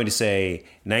originally going to say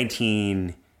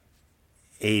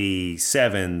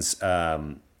 1987's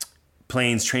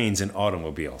Planes, Trains, and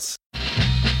Automobiles.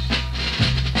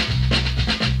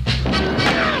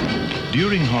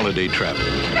 During holiday travel,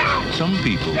 some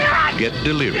people get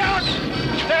delirious.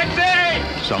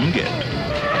 Some get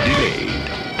delayed.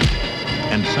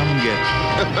 And some get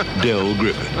Del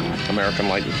Griffin. American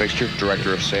Light and Fixture,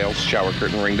 Director of Sales, Shower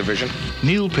Curtain Ring Division.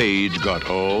 Neil Page got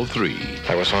all three.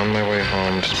 I was on my way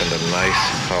home to spend a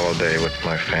nice holiday with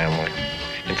my family.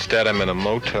 Instead, I'm in a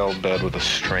motel bed with a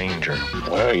stranger.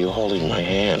 Why are you holding my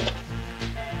hand?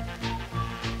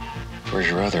 Where's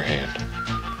your other hand?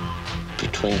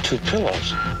 Between two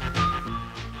pillows.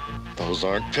 Those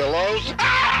aren't pillows.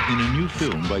 In a new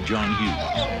film by John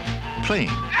Hughes.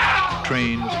 Planes,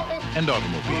 Trains, and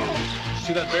Automobiles.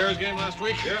 See that Bears game last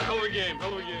week? Yeah, hell of a game.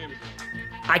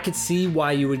 I could see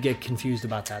why you would get confused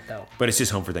about that, though. But it's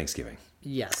just home for Thanksgiving.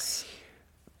 Yes.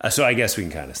 So I guess we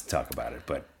can kind of talk about it,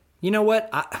 but... You know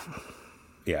what?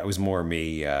 Yeah, it was more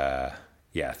me,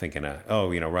 thinking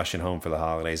of, rushing home for the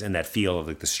holidays and that feel of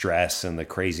like the stress and the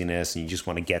craziness and you just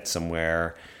want to get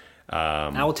somewhere.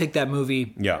 I will take that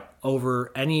movie Yeah.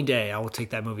 over any day. I will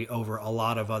take that movie over a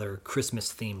lot of other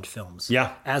Christmas-themed films.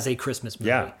 Yeah. As a Christmas movie.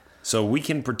 Yeah. So we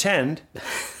can pretend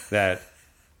that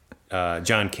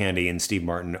John Candy and Steve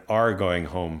Martin are going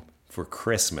home for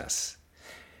Christmas,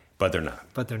 but they're not.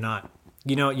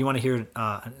 You know, you want to hear an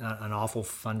awful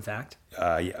fun fact?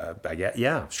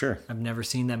 Yeah, sure. I've never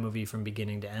seen that movie from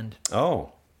beginning to end.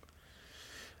 Oh.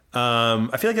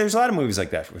 I feel like there's a lot of movies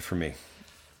like that for me.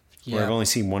 Yeah. Where I've only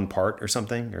seen one part or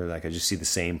something, or like I just see the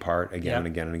same part again and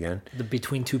again and again. The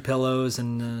Between Two Pillows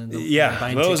and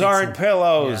those aren't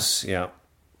pillows. Yeah.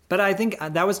 But I think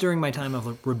that was during my time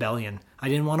of rebellion. I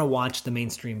didn't want to watch the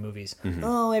mainstream movies. Mm-hmm.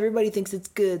 Oh, everybody thinks it's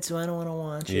good, so I don't want to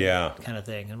watch it. Yeah. Kind of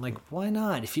thing. And I'm like, why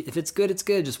not? If it's good, it's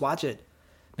good. Just watch it.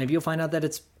 Maybe you'll find out that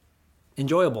it's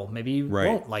enjoyable. Maybe you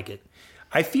won't like it.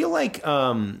 I feel like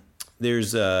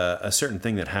there's a certain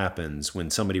thing that happens when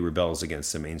somebody rebels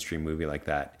against a mainstream movie like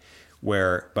that,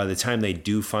 where by the time they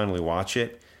do finally watch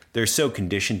it, they're so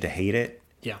conditioned to hate it.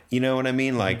 Yeah. You know what I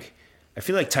mean? Mm-hmm. Like, I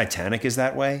feel like Titanic is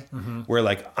that way, where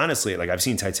like, honestly, like I've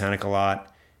seen Titanic a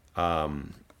lot.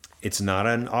 It's not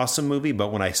an awesome movie,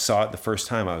 but when I saw it the first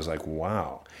time, I was like,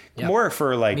 wow. Yep. More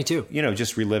for like, me too.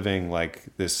 Just reliving like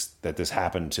this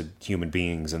happened to human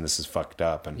beings and this is fucked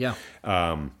up. And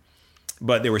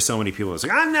but there were so many people who was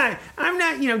like, I'm not,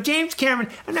 James Cameron,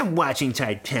 I'm not watching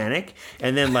Titanic.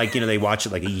 And then like, they watch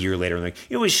it like a year later and like,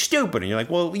 it was stupid. And you're like,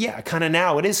 well, yeah, kind of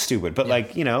now it is stupid. But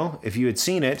like, if you had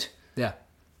seen it,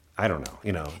 I don't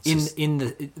know,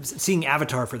 seeing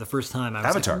Avatar for the first time, I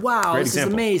was Avatar. like, wow, Great this example.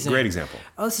 is amazing. Great example.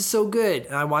 Oh, this is so good.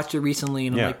 And I watched it recently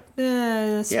and I'm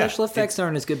like, special effects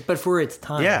aren't as good, but for its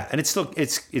time. Yeah, and it's still,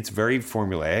 it's very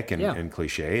formulaic and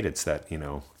cliched. It's that,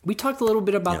 We talked a little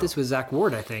bit about this with Zach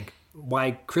Ward, I think,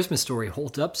 why Christmas Story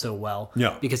holds up so well.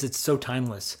 Yeah. Because it's so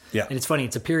timeless. Yeah. And it's funny,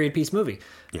 it's a period piece movie.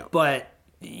 Yeah. But,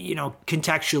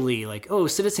 contextually, like,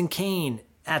 Citizen Kane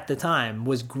at the time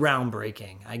was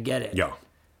groundbreaking. I get it. Yeah.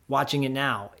 Watching it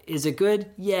now, is it good?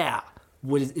 Yeah.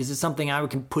 Is it something I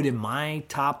can put in my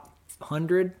top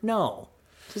 100? No.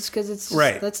 Just because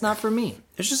that's not for me.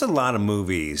 There's just a lot of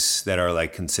movies that are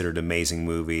like considered amazing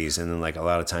movies, and then like a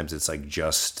lot of times it's like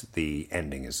just the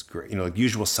ending is great. Like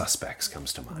Usual Suspects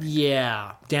comes to mind.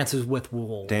 Yeah, Dances with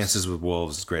Wolves. Dances with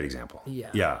Wolves is a great example.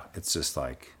 Yeah, it's just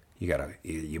like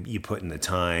you put in the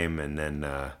time, and then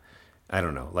I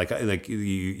don't know, like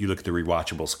you look at the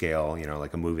rewatchable scale.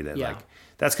 Like a movie that like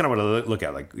that's kind of what I look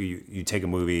at. Like you take a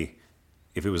movie,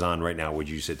 if it was on right now, would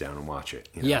you sit down and watch it?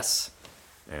 Yes.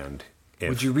 And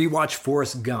would you rewatch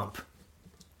Forrest Gump?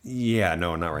 Yeah,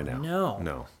 no, not right now.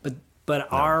 No. But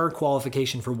our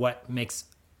qualification for what makes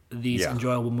these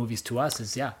enjoyable movies to us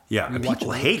is Yeah, and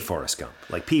people hate Forrest Gump.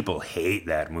 Like, people hate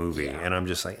that movie. And I'm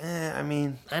just like, I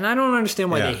mean... And I don't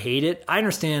understand why they hate it. I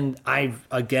understand,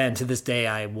 again, to this day,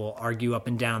 I will argue up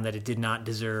and down that it did not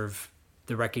deserve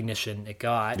the recognition it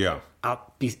got. Yeah.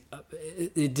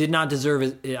 It did not deserve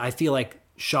it. I feel like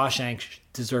Shawshank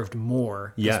deserved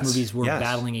more. Yes. These movies were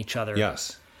battling each other.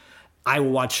 Yes. I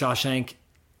will watch Shawshank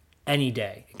any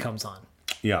day it comes on.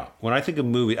 Yeah. When I think of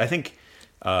movie, I think...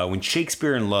 when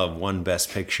Shakespeare in Love won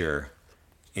Best Picture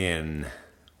in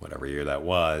whatever year that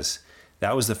was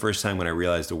the first time when I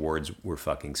realized awards were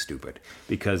fucking stupid.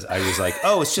 Because I was like,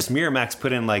 oh, it's just Miramax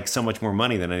put in like so much more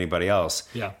money than anybody else.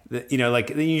 Yeah. You know, like,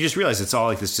 then you just realize it's all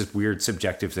like this just weird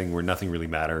subjective thing where nothing really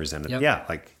matters. And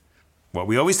like what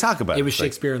we always talk about. It was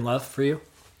Shakespeare in Love for you?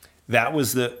 That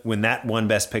was when that won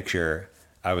Best Picture,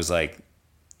 I was like,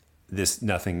 this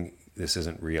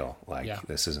isn't real. Like,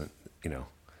 this isn't, you know.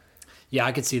 Yeah,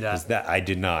 I could see that.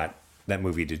 That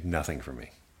movie did nothing for me.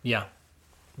 Yeah.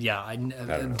 Yeah,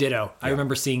 ditto. I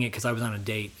remember seeing it because I was on a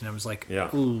date and I was like,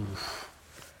 ooh.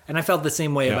 And I felt the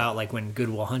same way about like when Good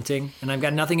Will Hunting. And I've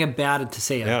got nothing bad to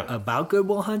say about Good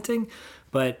Will Hunting,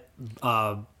 but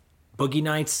Boogie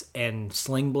Nights and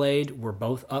Sling Blade were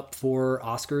both up for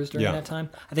Oscars during that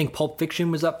time. I think Pulp Fiction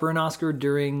was up for an Oscar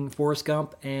during Forrest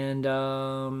Gump and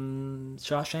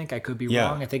Shawshank. I could be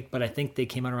wrong. I think they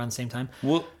came out around the same time.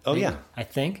 Well, I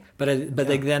think. But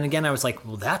then again, I was like,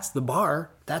 well, that's the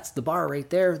bar. That's the bar right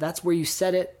there. That's where you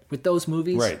set it with those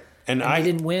movies. Right. And I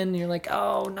didn't win. And you're like,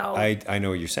 oh no. I know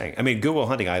what you're saying. I mean, Good Will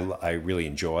Hunting, I really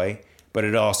enjoy, but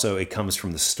it comes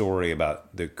from the story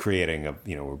about the creating of,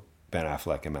 you know, Ben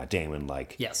Affleck and Matt Damon,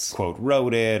 like, quote,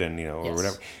 wrote it and, you know, or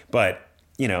whatever. But,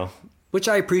 you know. Which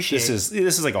I appreciate. This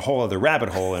is like a whole other rabbit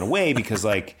hole in a way because,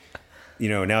 like, you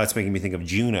know, now it's making me think of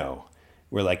Juno.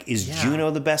 Where, like, is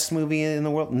Juno the best movie in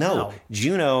the world? No.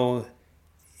 Juno,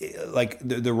 like,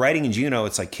 the writing in Juno,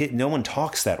 it's like, no one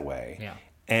talks that way. Yeah.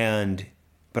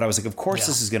 But I was like, of course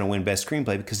this is going to win Best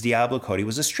Screenplay because Diablo Cody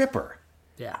was a stripper.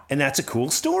 Yeah. And that's a cool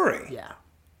story. Yeah.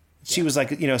 She was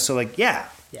like, you know, so like, Yeah.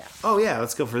 Oh, yeah,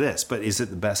 let's go for this. But is it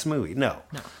the best movie? No.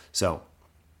 So,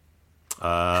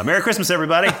 Merry Christmas,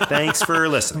 everybody. Thanks for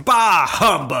listening. Bah,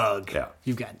 humbug. Yeah.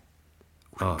 You've got...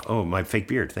 Oh, my fake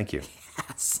beard. Thank you.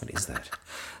 Yes. What is that?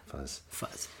 Fuzz.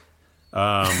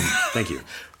 Thank you.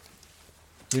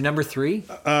 Your number 3?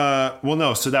 Well,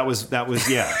 no. So that was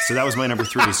yeah. So that was my number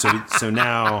 3. So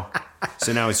now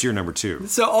it's your number 2.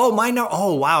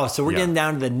 Oh, wow. So we're getting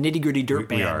down to the nitty gritty dirt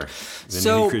band. We are.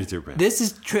 Nitty gritty dirt band. This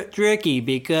is tricky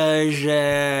because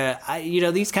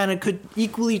these kind of could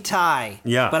equally tie.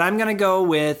 Yeah. But I'm gonna go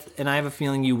with, and I have a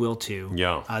feeling you will too.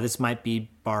 Yeah. This might be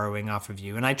borrowing off of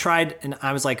you, and I tried, and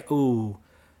I was like, ooh.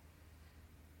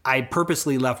 I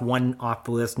purposely left one off the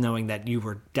list knowing that you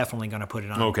were definitely going to put it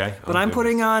on. Okay. But I'm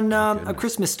putting on A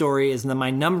Christmas Story as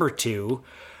my number 2.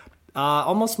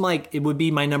 Almost like it would be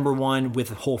my number 1 with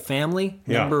the whole family.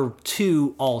 Yeah. Number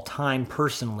 2 all time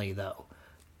personally, though.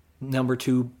 Number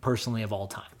 2 personally of all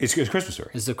time. It's a Christmas Story.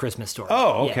 It's A Christmas Story.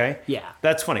 Oh, okay. Yeah.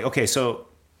 That's funny. Okay, so...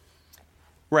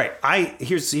 Right.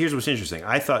 Here's what's interesting.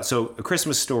 I thought... So A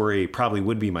Christmas Story probably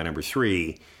would be my number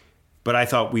 3... But I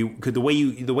thought the way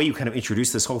you kind of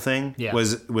introduced this whole thing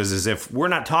was as if we're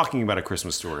not talking about A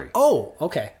Christmas Story. Oh,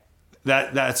 okay.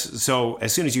 That's so.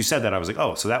 As soon as you said that, I was like,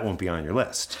 oh, so that won't be on your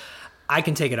list. I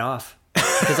can take it off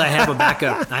because I have a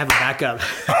backup.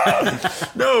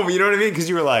 No, you know what I mean? Because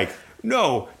you were like,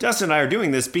 no, Dustin and I are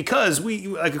doing this because we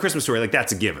like A Christmas Story. Like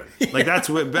that's a given. Like that's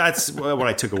what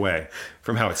I took away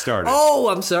from how it started. Oh,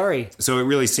 I'm sorry. So it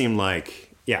really seemed like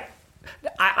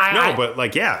but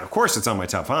like, yeah, of course it's on my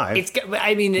top 5.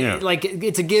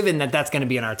 It's a given that's going to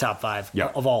be in our top 5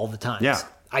 of all the times.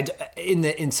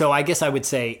 Yeah. So I guess I would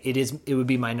say it would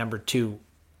be my number 2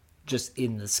 just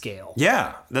in the scale.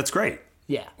 Yeah, that's great.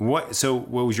 Yeah. What's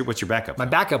your backup? My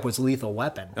backup was Lethal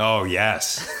Weapon. Oh,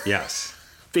 yes. Yes.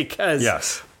 Because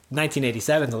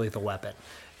 1987 is a Lethal Weapon.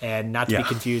 And not to be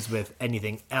confused with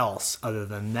anything else other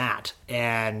than that.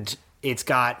 And it's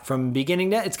got from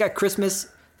beginning to it's got Christmas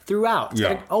throughout.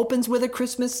 It opens with a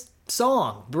Christmas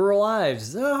song, Burl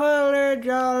Ives, "The Holly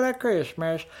Jolly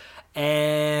Christmas,"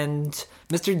 and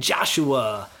Mr.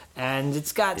 Joshua, and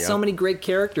it's got so many great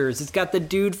characters. It's got the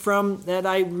dude from that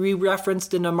I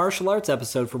re-referenced in a martial arts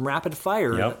episode from Rapid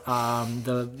Fire.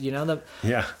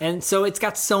 And so it's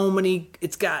got so many.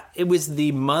 It was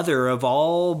the mother of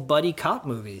all buddy cop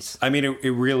movies. I mean, it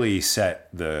really set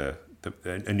a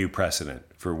new precedent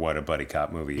for what a buddy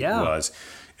cop movie was.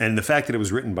 And the fact that it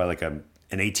was written by like an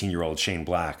 18-year-old Shane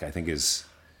Black, I think is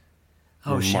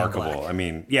remarkable. I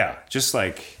mean, just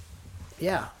like...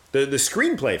 Yeah. The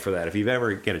screenplay for that, if you've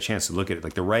ever get a chance to look at it,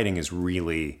 like the writing is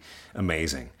really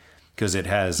amazing because it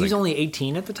has. He was only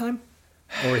 18 at the time,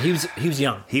 or he was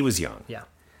young. He was young. Yeah.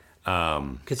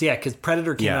 Because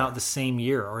Predator came out the same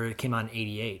year, or it came out in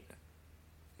 '88.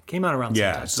 It came out around the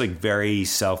same time. It's like very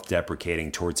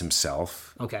self-deprecating towards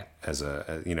himself. Okay. As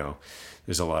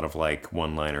there's a lot of like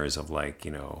one-liners of like,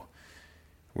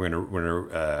 we're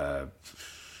gonna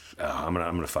I'm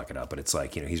gonna fuck it up, but it's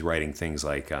like, he's writing things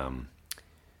like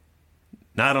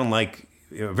not unlike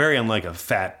very unlike a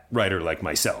fat writer like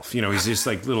myself. He's just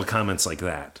like little comments like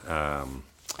that,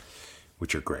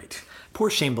 which are great. Poor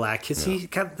Shane Black, because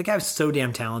the guy was so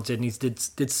damn talented, and he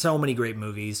did so many great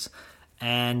movies.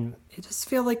 And I just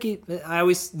feel like I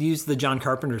always use the John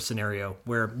Carpenter scenario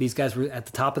where these guys were at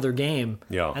the top of their game,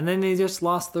 and then they just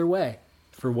lost their way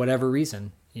for whatever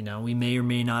reason. We may or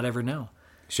may not ever know.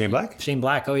 Shane Black? Shane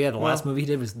Black. Oh, yeah. The last movie he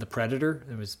did was The Predator.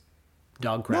 It was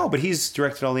dog crap. No, but he's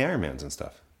directed all the Iron Mans and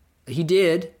stuff. He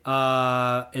did.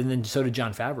 And then so did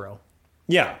Jon Favreau.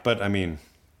 Yeah, but I mean,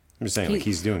 I'm just saying,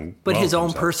 he's doing but well his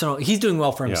own himself. he's doing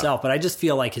well for himself, but I just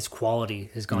feel like his quality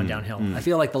has gone downhill. I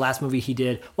feel like the last movie he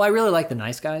did, I really like The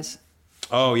Nice Guys.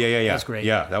 Oh, yeah. That's great.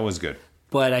 Yeah, that was good.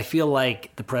 But I feel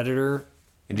like The Predator...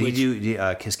 And did he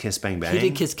do Kiss Kiss Bang Bang? He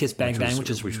did Kiss Kiss Bang Bang,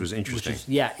 which was interesting.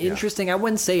 Interesting. I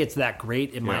wouldn't say it's that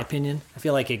great in my opinion. I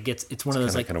feel like it's one of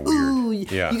those like, kind of weird. Ooh, you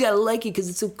gotta like it because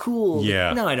it's so cool.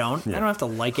 Yeah. No, I don't. I don't have to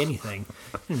like anything.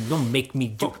 Don't make me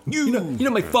do. You know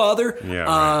my father.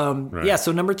 Yeah. Right. Yeah.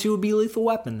 So number 2 would be Lethal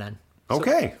Weapon then.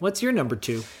 Okay. So what's your number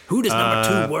 2? Who does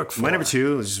number 2 work for? My number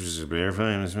 2 is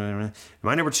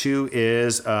my number 2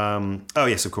 is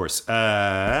yes, of course,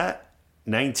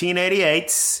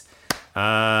 1988's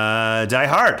Die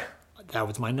Hard. That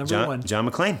was my number 1. John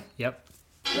McClane. Yep.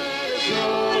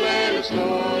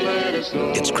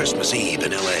 It's Christmas Eve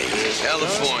in L.A.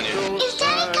 California. Is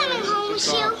Daddy coming home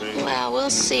soon? Well, we'll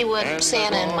see what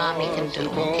Santa and Mommy can do,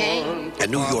 okay?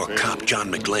 And New York cop John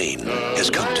McClane has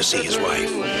come to see his wife.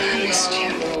 I missed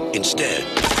you. Instead,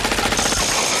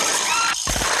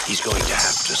 he's going to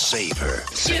have to save her.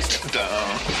 Sit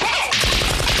down.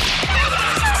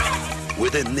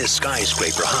 Within this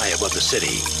skyscraper high above the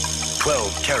city,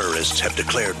 12 terrorists have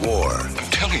declared war. I'm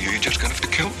telling you, you're just gonna have to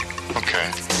kill me. Okay.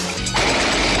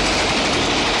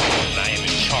 I am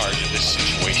in charge of this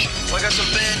situation. Well, I got some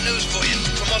bad news for you.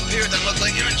 Come up here, doesn't look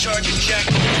like you're in charge of Jack.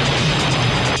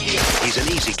 He's an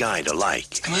easy guy to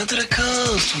like. Come out to the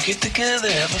coast, we'll get together,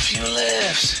 have a few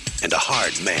laughs. And a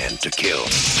hard man to kill.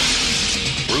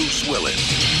 Bruce Willis,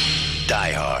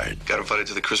 Die Hard. Got invited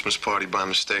to the Christmas party by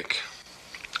mistake.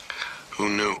 Who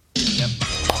knew? Yep.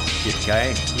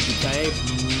 Yippee-ki-yay.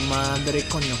 Madre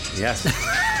coño. Yes.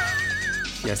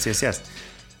 Yes.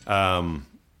 I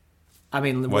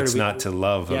mean, what's not to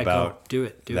love about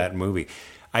that movie?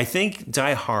 I think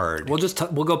Die Hard.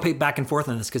 We'll go back and forth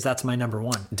on this because that's my number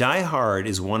 1. Die Hard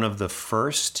is one of the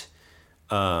first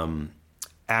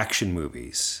action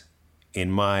movies in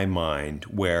my mind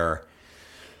where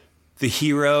the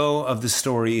hero of the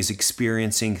story is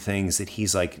experiencing things that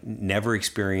he's like never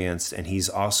experienced, and he's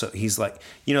like,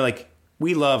 like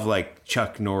we love like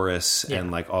Chuck Norris and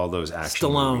like all those action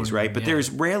Stallone, movies, right? But there's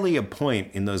rarely a point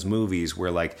in those movies where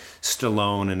like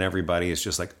Stallone and everybody is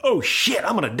just like, oh shit,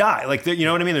 I'm gonna die. Like, you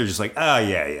know what I mean? They're just like, oh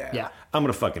yeah. I'm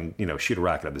gonna fucking shoot a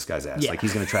rocket up this guy's ass. Yeah. Like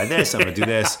he's gonna try this. I'm gonna do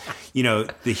this.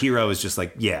 The hero is just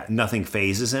like, nothing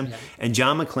phases him. Yeah. And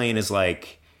John McClane is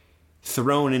like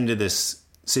thrown into this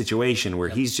situation where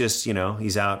he's just,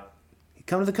 he's out.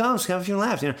 Come to the coast, have a few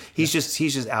laughs. He's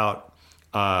just out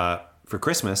for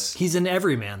Christmas. He's an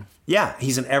everyman. Yeah,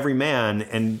 he's an everyman,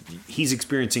 and he's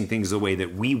experiencing things the way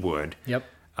that we would. Yep.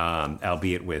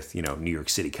 Albeit with New York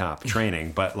City cop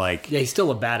training, but like he's still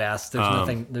a badass. There's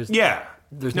nothing. There's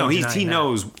he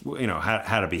knows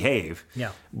how to behave.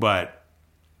 Yeah, but.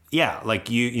 Yeah, like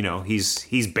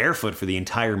he's barefoot for the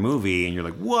entire movie, and you're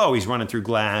like, whoa, he's running through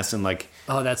glass, and like,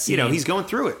 he's going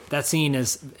through it. That scene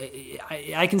is,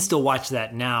 I can still watch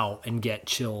that now and get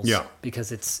chills. Yeah,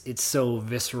 because it's so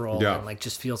visceral and like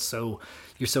just feels so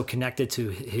you're so connected to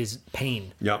his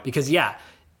pain. Yeah, because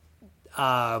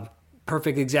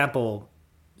perfect example,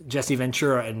 Jesse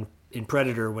Ventura in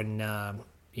Predator when.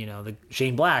 The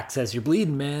Shane Black says, you're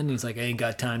bleeding, man. He's like, I ain't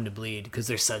got time to bleed because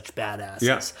they're such badasses.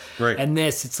 Yeah, right. And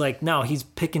it's like, no, he's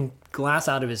picking glass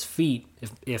out of his feet.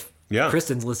 If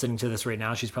Kristen's listening to this right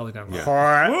now, she's probably going, with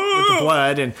the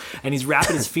blood. And he's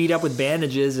wrapping his feet up with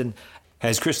bandages. And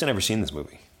has Kristen ever seen this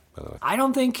movie, by the way? I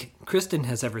don't think Kristen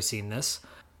has ever seen this.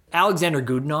 Alexander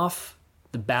Godunov,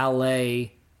 the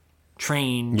ballet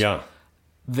trained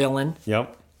villain.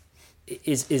 Yep.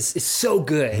 is so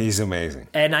good. He's amazing.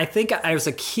 And I think I was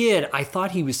a kid, I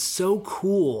thought he was so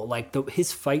cool. Like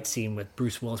his fight scene with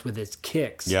Bruce Willis with his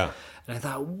kicks. Yeah. And I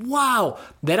thought, wow,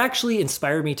 that actually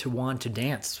inspired me to want to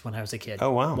dance when I was a kid.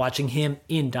 Oh, wow. Watching him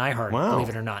in Die Hard, believe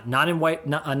it or not. Not in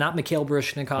not Mikhail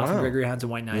Baryshnikov and Gregory Hines in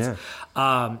White Nights.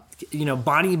 Yeah.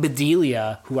 Bonnie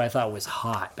Bedelia, who I thought was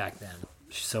hot back then.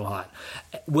 She's so hot.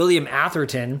 William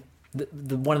Atherton,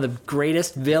 one of the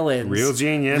greatest villains. Real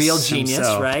genius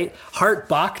himself. Right? Hart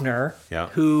Bochner,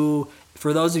 who,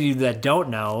 for those of you that don't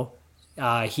know,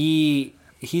 he's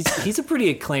a pretty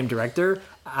acclaimed director.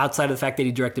 Outside of the fact that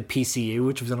he directed PCU,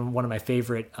 which was one of my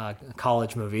favorite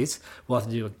college movies. We'll have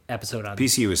to do an episode on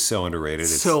PCU is so underrated.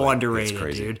 It's underrated, it's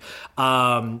crazy. Dude.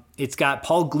 It's got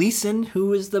Paul Gleason,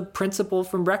 who is the principal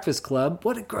from Breakfast Club.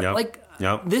 What a great,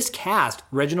 this cast.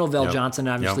 Reginald VelJohnson,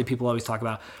 obviously, people always talk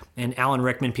about. And Alan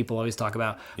Rickman, people always talk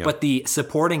about. But the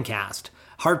supporting cast.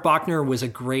 Hart Bochner was a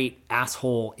great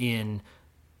asshole in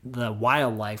The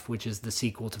Wildlife, which is the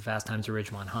sequel to Fast Times at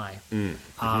Ridgemont High,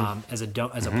 as a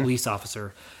police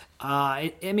officer.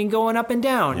 I mean, going up and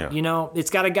down. Yeah.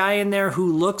 It's got a guy in there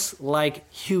who looks like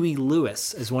Huey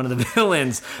Lewis as one of the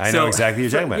villains. I know exactly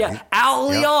what you're talking about. Yeah,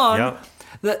 Al Leong.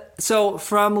 So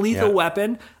from Lethal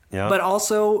Weapon, but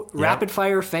also Rapid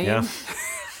Fire fame. Yeah.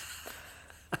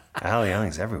 Al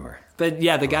Leong's everywhere. But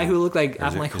yeah, the guy who looked like,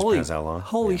 I'm like,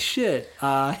 holy shit.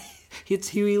 It's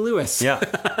Huey Lewis. Yeah.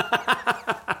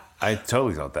 I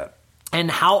totally thought that.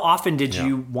 And how often did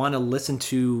you want to listen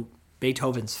to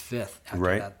Beethoven's Fifth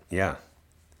after that? Yeah.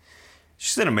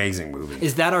 She's an amazing movie.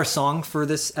 Is that our song for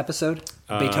this episode?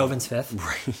 Beethoven's Fifth?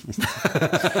 Right.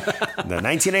 The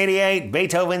 1988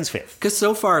 Beethoven's Fifth. Because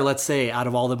so far, let's say, out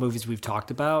of all the movies we've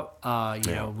talked about,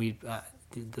 we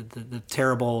the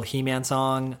terrible He-Man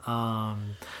song,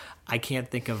 I can't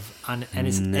think of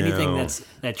anything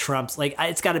that trumps. Like,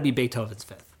 it's got to be Beethoven's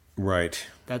Fifth. Right.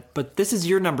 But this is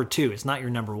your number 2. It's not your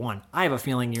number 1. I have a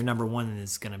feeling your number 1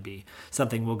 is going to be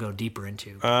something we'll go deeper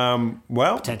into.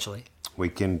 Well, potentially. We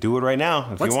can do it right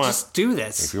now if you want. Let's just do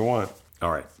this. If you want.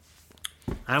 All right.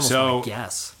 I almost want to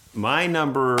guess. My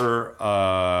number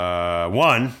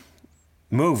 1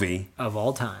 movie. Of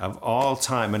all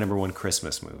time. My number 1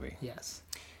 Christmas movie. Yes.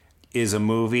 Is a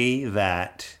movie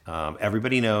that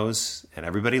everybody knows and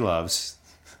everybody loves.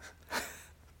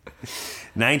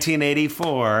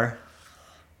 1984,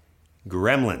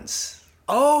 Gremlins.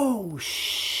 Oh,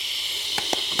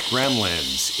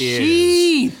 Gremlins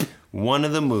is one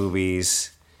of the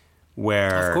movies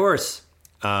where... Of course.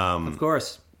 I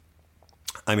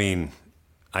mean,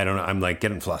 I don't know. I'm like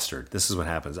getting flustered. This is what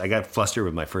happens. I got flustered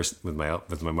with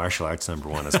my martial arts number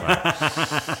 1 as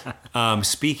well.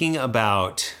 Speaking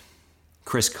about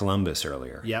Chris Columbus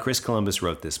earlier. Yep. Chris Columbus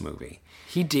wrote this movie.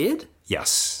 He did?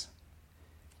 Yes.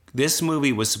 This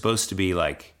movie was supposed to be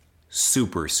like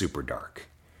super, super dark.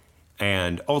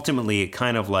 And ultimately it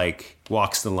kind of like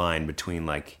walks the line between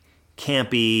like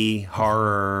campy,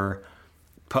 horror,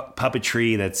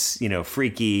 puppetry that's,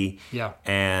 freaky. Yeah.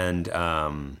 And,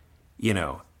 and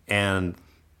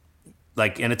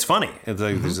it's funny. It's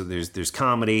like there's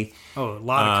comedy. Oh, a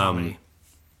lot of comedy.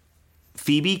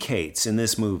 Phoebe Cates in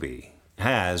this movie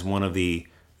has one of the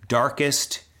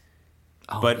darkest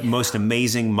most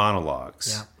amazing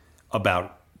monologues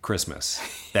about Christmas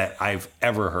that I've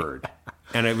ever heard.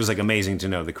 And it was like amazing to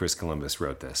know that Chris Columbus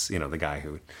wrote this, the guy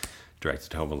who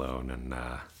directed Home Alone and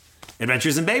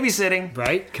Adventures in Babysitting.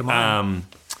 Right? Come on.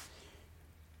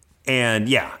 And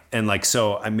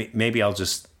maybe I'll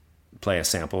just play a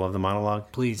sample of the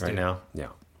monologue. Please right do. now. Yeah.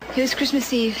 It was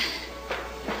Christmas Eve.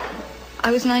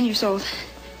 I was 9 years old.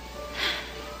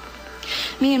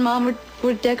 Me and Mom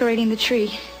were decorating the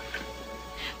tree,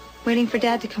 waiting for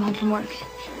Dad to come home from work.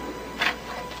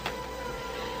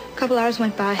 A couple hours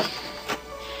went by.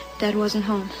 Dad wasn't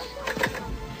home.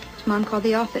 Mom called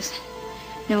the office.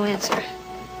 No answer.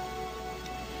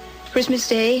 Christmas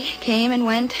Day came and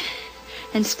went,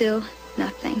 and still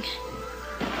nothing.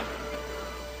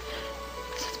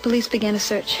 So the police began a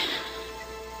search.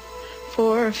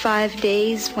 4 or 5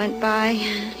 days went by.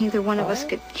 Neither one of us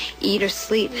could eat or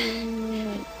sleep.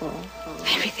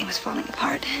 Everything was falling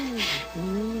apart.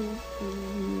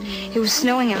 It was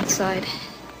snowing outside.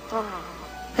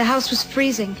 The house was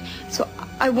freezing, so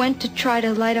I went to try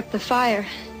to light up the fire,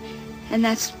 and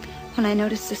that's when I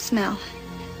noticed the smell.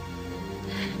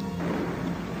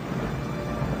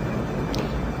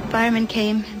 Firemen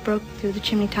came and broke through the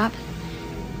chimney top,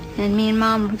 and me and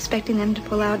Mom were expecting them to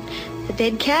pull out a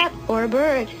dead cat or a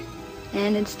bird,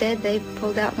 and instead they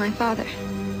pulled out my father.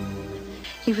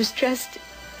 He was dressed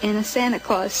in a Santa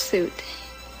Claus suit.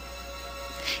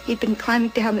 He'd been climbing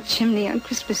down the chimney on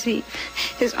Christmas Eve,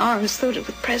 his arms loaded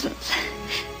with presents.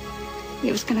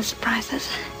 He was going to surprise us.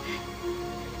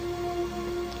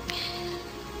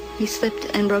 He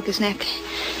slipped and broke his neck,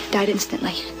 died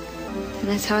instantly. And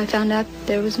that's how I found out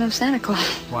there was no Santa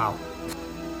Claus. Wow.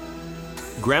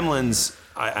 Gremlins,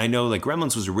 I know like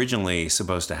Gremlins was originally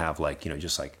supposed to have like,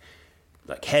 just like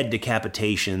head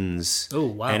decapitations. Oh,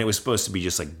 wow. And it was supposed to be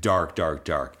just like dark.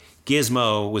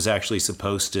 Gizmo was actually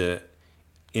supposed to,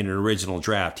 in an original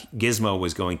draft, Gizmo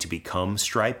was going to become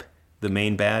Stripe, the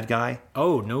main bad guy.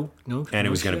 Oh, no. And it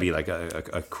was going to be like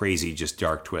a crazy, just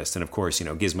dark twist. And of course,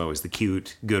 Gizmo is the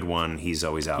cute, good one. He's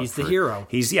always out. He's the hero.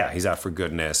 He's out for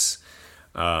goodness.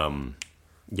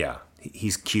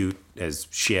 He's cute as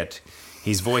shit.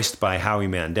 He's voiced by Howie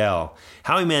Mandel.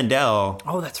 Howie Mandel.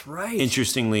 Oh, that's right.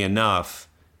 Interestingly enough,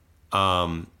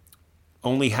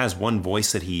 only has one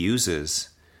voice that he uses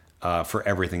for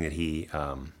everything that he.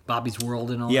 Bobby's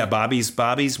World and all. Yeah, that.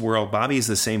 Bobby's World. Bobby is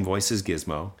the same voice as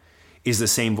Gizmo. Is the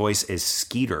same voice as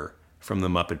Skeeter from the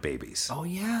Muppet Babies. Oh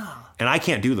yeah. And I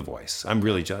can't do the voice. I'm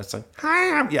really just like,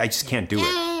 I just can't do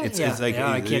it. It's like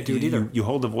I can't do it either. You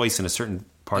hold the voice in a certain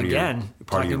part of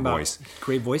your voice.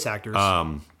 Great voice actors.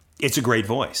 It's a great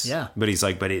voice. Yeah. But he's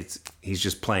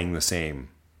just playing the same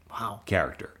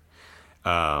character.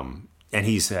 And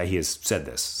he has said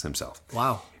this himself.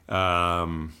 Wow.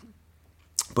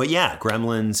 But yeah,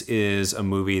 Gremlins is a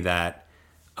movie that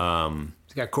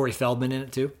it's got Corey Feldman in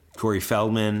it too. Corey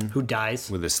Feldman, who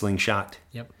dies with a slingshot.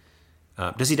 Yep.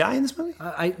 Does he die in this movie?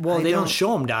 They don't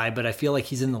show him die, but I feel like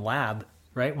he's in the lab,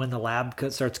 right? When the lab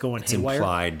starts going haywire.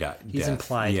 Implied death. He's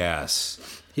implied.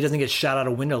 Yes. He doesn't get shot out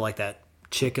a window like that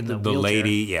chick in the wheelchair. The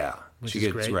lady, yeah. Which she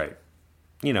is gets great.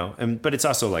 Right. But it's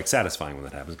also like satisfying when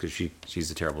that happens because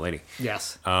she's a terrible lady.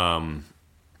 Yes. Joe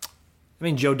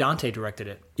Dante directed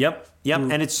it. Yep.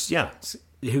 And it's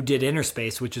who did Inner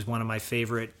Space, which is one of my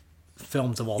favorite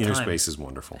films of all time. Inner Space is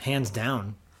wonderful. Hands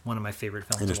down, one of my favorite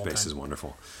films Inner of all time. Space is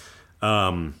wonderful.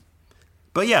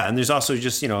 But yeah, and there's also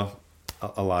just, a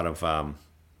lot of, I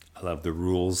love the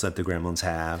rules that the Gremlins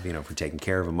have, for taking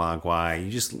care of a Mogwai.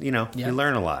 You just, you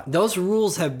learn a lot. Those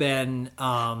rules have been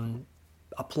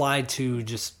applied to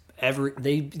just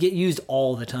they get used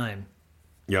all the time.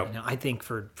 Yep. I think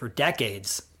for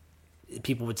decades,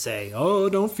 people would say, "Oh,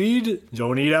 don't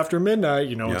eat after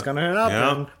midnight. It's going to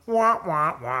happen." Yep. Wah,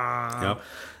 wah, wah. Yep.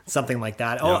 Something like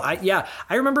that. Yep. Oh,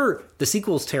 I remember the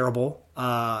sequel's terrible.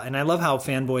 And I love how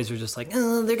fanboys are just like,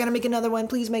 "Oh, they're going to make another one.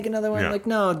 Please make another one." Yeah. Like,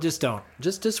 no, just don't.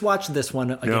 Just watch this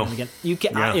one again and again. You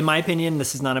can, in my opinion,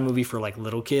 this is not a movie for like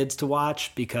little kids to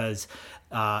watch because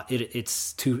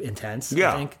it's too intense.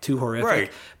 Yeah. I think too horrific.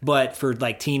 Right. But for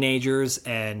like teenagers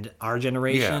and our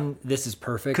generation, this is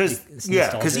perfect.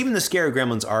 Because even the scary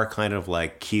Gremlins are kind of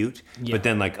like cute, but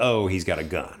then like, oh, he's got a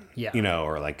gun. Yeah.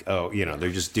 Or like, oh,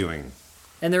 they're just doing.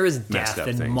 And there is death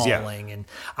and things. mauling. Yeah. And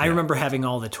I remember having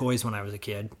all the toys when I was a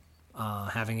kid,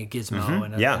 having a Gizmo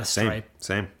and a Stripe.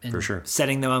 Same, and for sure.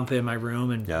 Setting them up in my room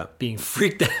and being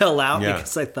freaked the hell out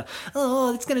because I thought,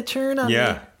 oh, it's going to turn on me.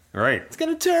 Yeah, right. It's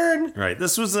going to turn. Right.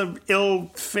 This was an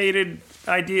ill-fated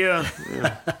idea.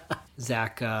 Yeah.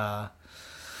 Zach,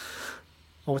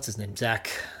 what's his name?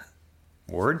 Zach.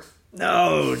 Ward?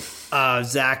 No.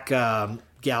 Zach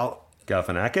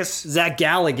Galifianakis? Zach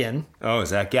Galligan. Oh,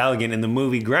 Zach Galligan in the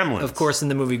movie Gremlins. Of course, in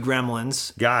the movie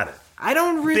Gremlins. Got it. I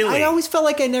always felt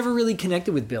like I never really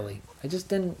connected with Billy. I just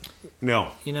didn't.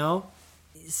 No.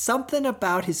 Something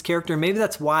about his character. Maybe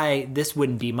that's why this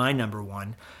wouldn't be my number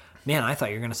one. Man, I thought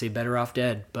you were going to say Better Off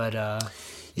Dead, but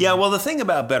well, the thing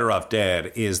about Better Off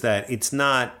Dead is that it's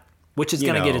not, which is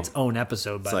going to get its own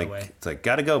episode, by the way. It's like,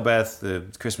 gotta go, Beth. The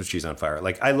Christmas tree's on fire.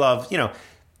 Like, I love,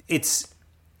 it's.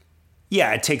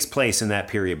 Yeah, it takes place in that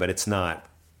period, but it's not.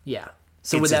 Yeah.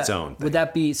 So it's its own thing. Would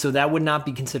that be? So that would not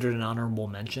be considered an honorable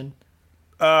mention.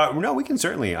 No, we can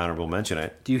certainly honorable mention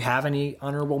it. Do you have any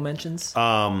honorable mentions?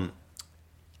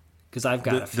 Because I've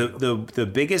got the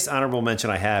biggest honorable mention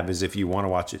I have is if you want to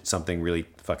watch something really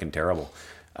fucking terrible,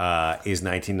 is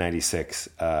 1996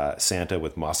 Santa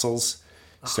with Muscles,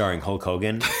 starring Hulk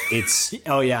Hogan. It's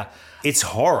it's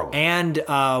horrible. And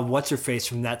what's her face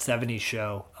from that '70s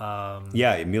show?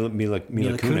 Mila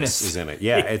Kunis is in it.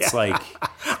 Yeah, it's like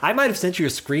I might have sent you a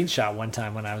screenshot one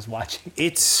time when I was watching.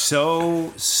 It's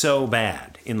so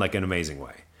bad in like an amazing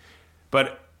way,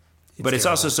 but it's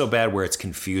also so bad where it's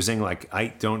confusing. Like I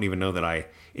don't even know that I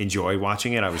enjoy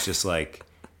watching it. I was just like,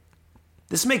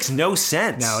 this makes no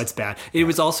sense. No, it's bad. It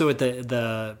was also at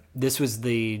this was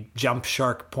the jump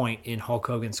shark point in Hulk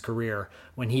Hogan's career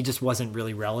when he just wasn't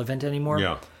really relevant anymore.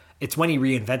 Yeah. It's when he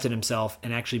reinvented himself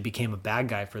and actually became a bad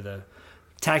guy for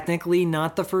technically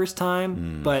not the first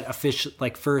time, but official,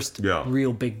 like first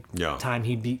real big time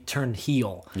he turned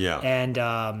heel. Yeah.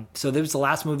 And so that was the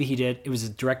last movie he did. It was a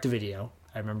direct-to-video.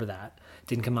 I remember that.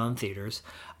 Didn't come out in theaters.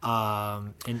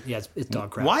 And yeah, it's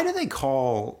dog crap. Why do they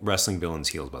call wrestling villains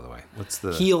heels, by the way? What's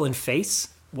the... Heel and face?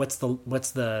 What's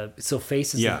the so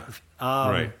face is... Yeah,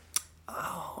 right.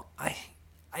 Oh,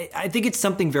 I think it's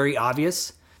something very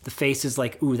obvious. The face is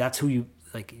like, ooh, that's who you...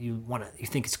 Like you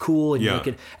think it's cool, and you look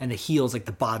at, and the heel's like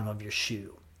the bottom of your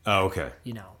shoe. Oh, okay.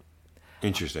 You know,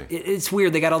 interesting. It's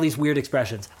weird. They got all these weird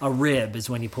expressions. A rib is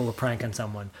when you pull a prank on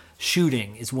someone.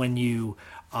 Shooting is when you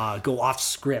go off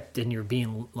script and you're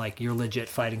being like you're legit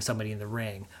fighting somebody in the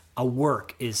ring. A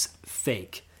work is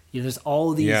fake. You know, there's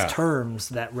all these terms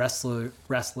that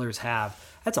wrestlers have.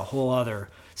 That's a whole other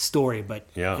story, but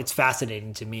it's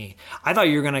fascinating to me. I thought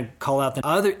you were going to call out the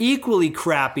other equally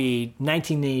crappy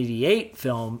 1988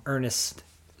 film, Ernest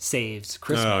Saves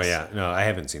Christmas. Oh yeah, no, I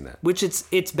haven't seen that. Which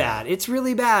it's bad. It's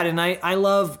really bad, and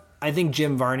I think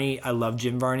Jim Varney. I love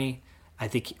Jim Varney. I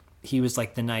think he was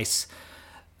like the nice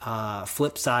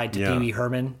flip side to Pee Wee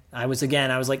Herman. I was like,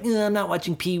 I'm not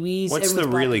watching Pee Wee's. What's the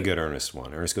really good Ernest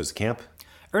one? Ernest Goes to Camp?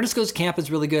 Ernest Goes to Camp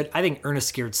is really good. I think Ernest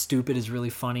Scared Stupid is really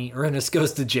funny. Ernest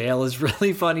Goes to Jail is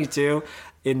really funny too,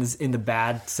 in the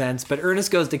bad sense. But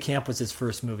Ernest Goes to Camp was his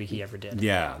first movie he ever did.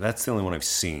 Yeah, that's the only one I've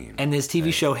seen. And this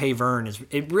TV show Hey Vern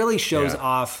it really shows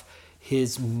off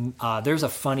his. There's a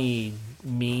funny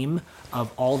meme of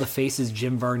all the faces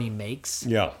Jim Varney makes.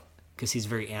 Yeah, because he's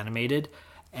very animated.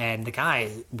 And the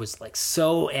guy was like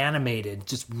so animated,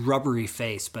 just rubbery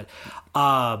face. But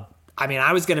I mean,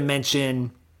 I was going to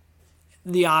mention.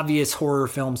 The obvious horror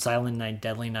film Silent Night,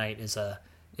 Deadly Night is a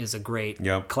great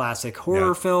classic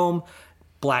horror film.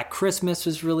 Black Christmas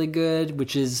was really good,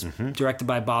 which is directed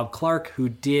by Bob Clark, who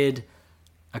did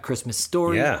A Christmas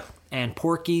Story and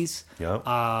Porky's.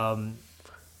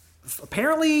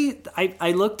 Apparently,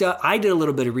 I did a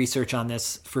little bit of research on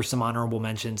this for some honorable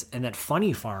mentions, and that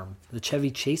Funny Farm, the Chevy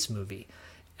Chase movie,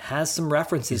 has some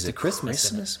references to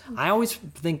Christmas in it. I always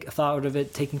thought of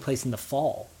it taking place in the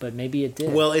fall, but maybe it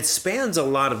did. Well, it spans a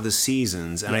lot of the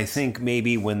seasons, and I think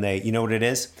maybe when they, you know what it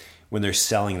is? When they're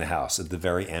selling the house at the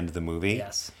very end of the movie,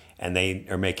 and they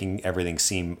are making everything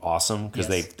seem awesome because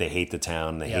they hate the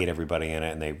town, they hate everybody in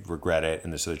it, and they regret it,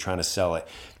 and so they're trying to sell it,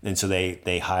 and so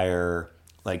they hire,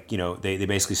 like, you know, they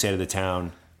basically say to the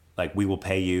town, like, we will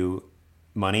pay you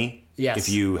money. If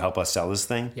you help us sell this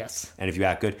thing, and if you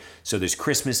act good. So there's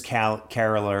Christmas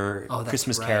carolers,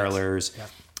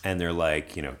 and they're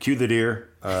like, you know, cue the deer,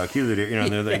 you know,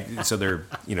 they're like, so they're,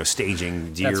 you know,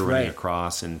 staging deer running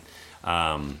across, and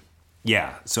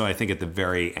so I think at the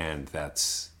very end,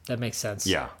 that makes sense.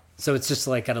 Yeah. So it's just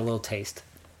like got a little taste.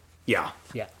 Yeah.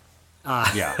 Yeah.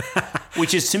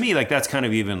 Which is to me like that's kind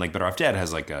of even like Better Off Dead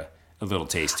has like a little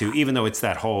taste too, even though it's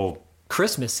that whole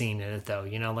Christmas scene in it though,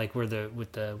 you know, like where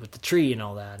with the tree and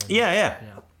all that. And, yeah.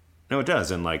 No, it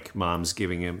does, and like mom's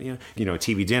giving him, you know,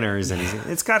 TV dinners, and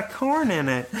it's got corn in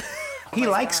it. He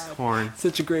likes corn.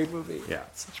 Such a great movie. Yeah,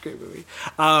 such a great movie.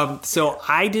 So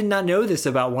I did not know this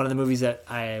about one of the movies that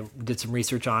I did some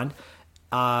research on.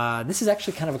 This is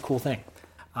actually kind of a cool thing.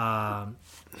 The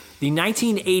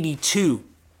 1982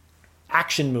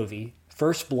 action movie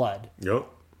First Blood.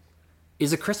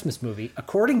 Is a Christmas movie,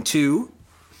 according to.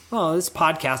 Oh, this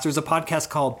podcast. There's a podcast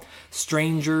called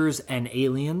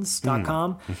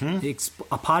strangersandaliens.com.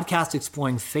 A podcast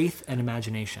exploring faith and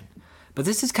imagination. But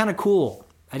this is kind of cool.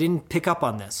 I didn't pick up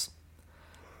on this.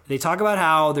 They talk about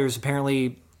how there's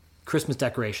apparently Christmas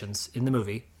decorations in the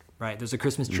movie, right? There's a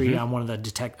Christmas tree on one of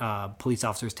the police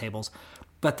officers' tables.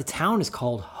 But the town is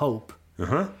called Hope.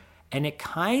 And it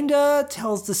kind of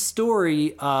tells the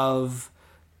story of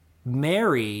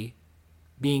Mary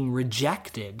being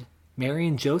rejected. Mary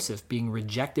and Joseph being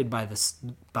rejected by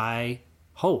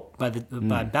Hope, by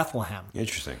Bethlehem.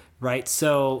 Interesting, right?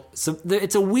 So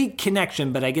it's a weak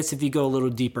connection, but I guess if you go a little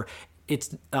deeper,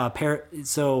 it's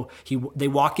they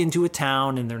walk into a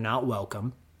town and they're not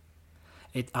welcome.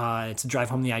 It's to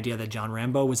drive home the idea that John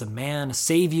Rambo was a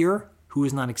savior who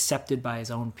was not accepted by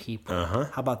his own people. How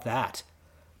about that?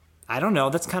 I don't know.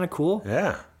 That's kind of cool.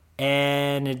 Yeah.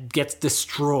 And it gets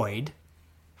destroyed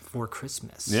for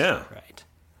Christmas. Yeah. Right.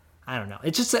 I don't know.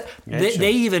 It's just that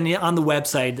they even on the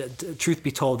website, truth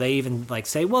be told, they even like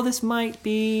say, well, this might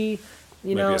be,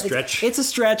 you know, a stretch. It's a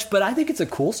stretch, but I think it's a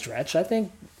cool stretch. I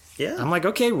think. Yeah. I'm like,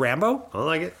 okay, Rambo. I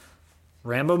like it.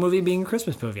 Rambo movie being a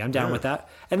Christmas movie. I'm down with that.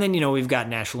 And then, you know, we've got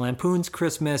National Lampoon's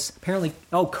Christmas. Apparently,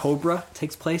 Cobra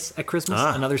takes place at Christmas.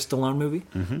 Another Stallone movie.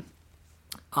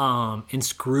 And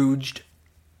Scrooged.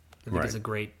 I think is a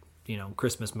great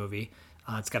Christmas movie.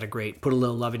 It's got a great Put a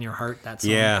Little Love in Your Heart. That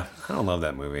song. Yeah, I don't love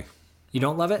that movie. You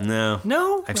don't love it?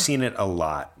 No. I've seen it a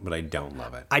lot, but I don't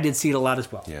love it. I did see it a lot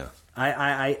as well. Yeah.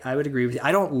 I would agree with you.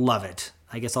 I don't love it.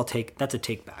 I guess that's a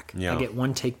take back. Yeah. I get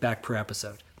one take back per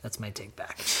episode. That's my take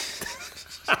back.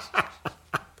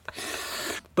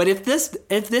 But if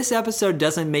this episode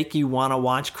doesn't make you want to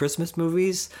watch Christmas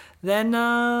movies, then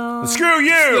screw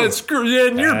you. Screw you,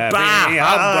 and you're back.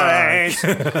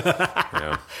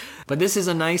 Yeah. But this is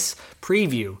a nice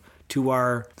preview to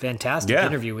our fantastic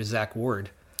interview with Zach Ward,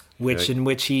 in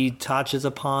which he touches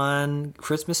upon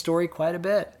Christmas Story quite a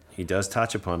bit. He does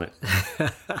touch upon it.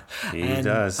 He and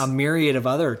does. A myriad of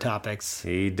other topics.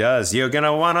 He does. You're going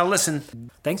to want to listen.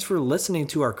 Thanks for listening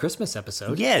to our Christmas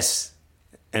episode. Yes.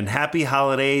 And happy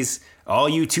holidays, all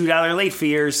you $2 late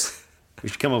feers. We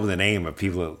should come up with a name of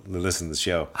people that listen to the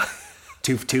show.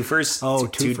 Twofers? Oh,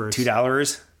 twofers.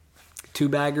 $2? Two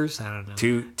baggers? I don't know.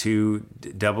 Two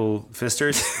double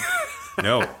fisters?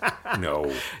 No.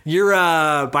 You're,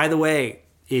 by the way,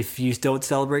 if you don't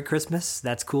celebrate Christmas,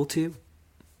 that's cool too.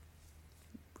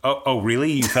 Oh,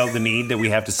 really? You felt the need that we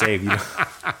have to say if you don't...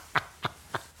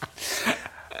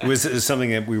 Was it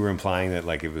something that we were implying that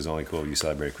like it was only cool if you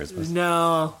celebrated Christmas?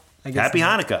 No. I guess Happy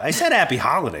not. Hanukkah. I said happy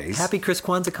holidays. Happy Chris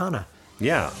Kwanzaa.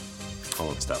 Yeah. All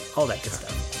that stuff. All that good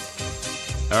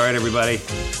stuff. All right, everybody.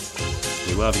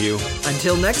 We love you.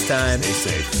 Until next time.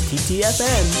 Stay safe.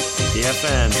 TTFN.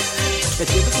 TTFN.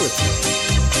 Catch you on the flip side.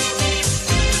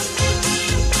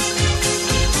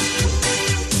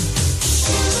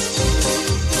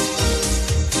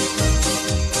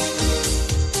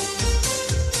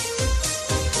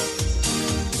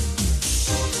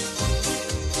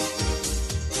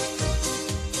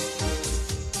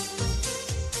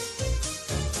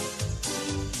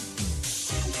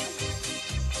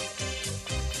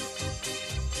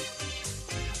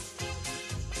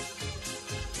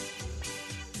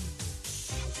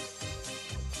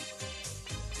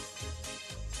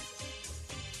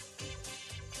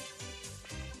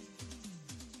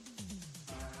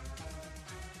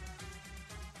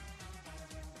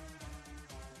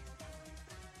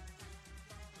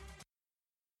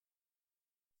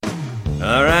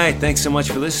 All right. Thanks so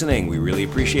much for listening. We really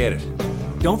appreciate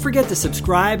it. Don't forget to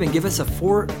subscribe and give us a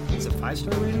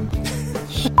 5-star rating?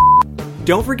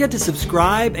 Don't forget to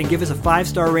subscribe and give us a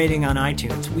 5-star rating on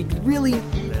iTunes.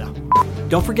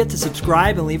 Don't forget to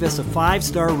subscribe and leave us a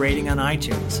 5-star rating on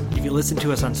iTunes. If you listen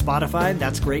to us on Spotify,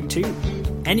 that's great too.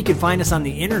 And you can find us on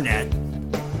the internet.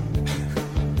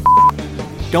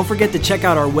 Don't forget to check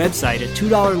out our website at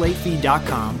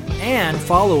 $2latefee.com and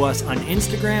follow us on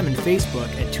Instagram and Facebook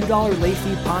at $2 Late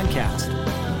Fee Podcast.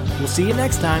 We'll see you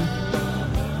next time.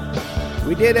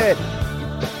 We did it.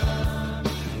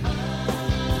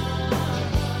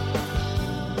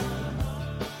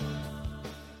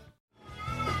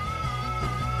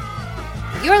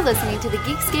 You're listening to the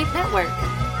Geekscape Network.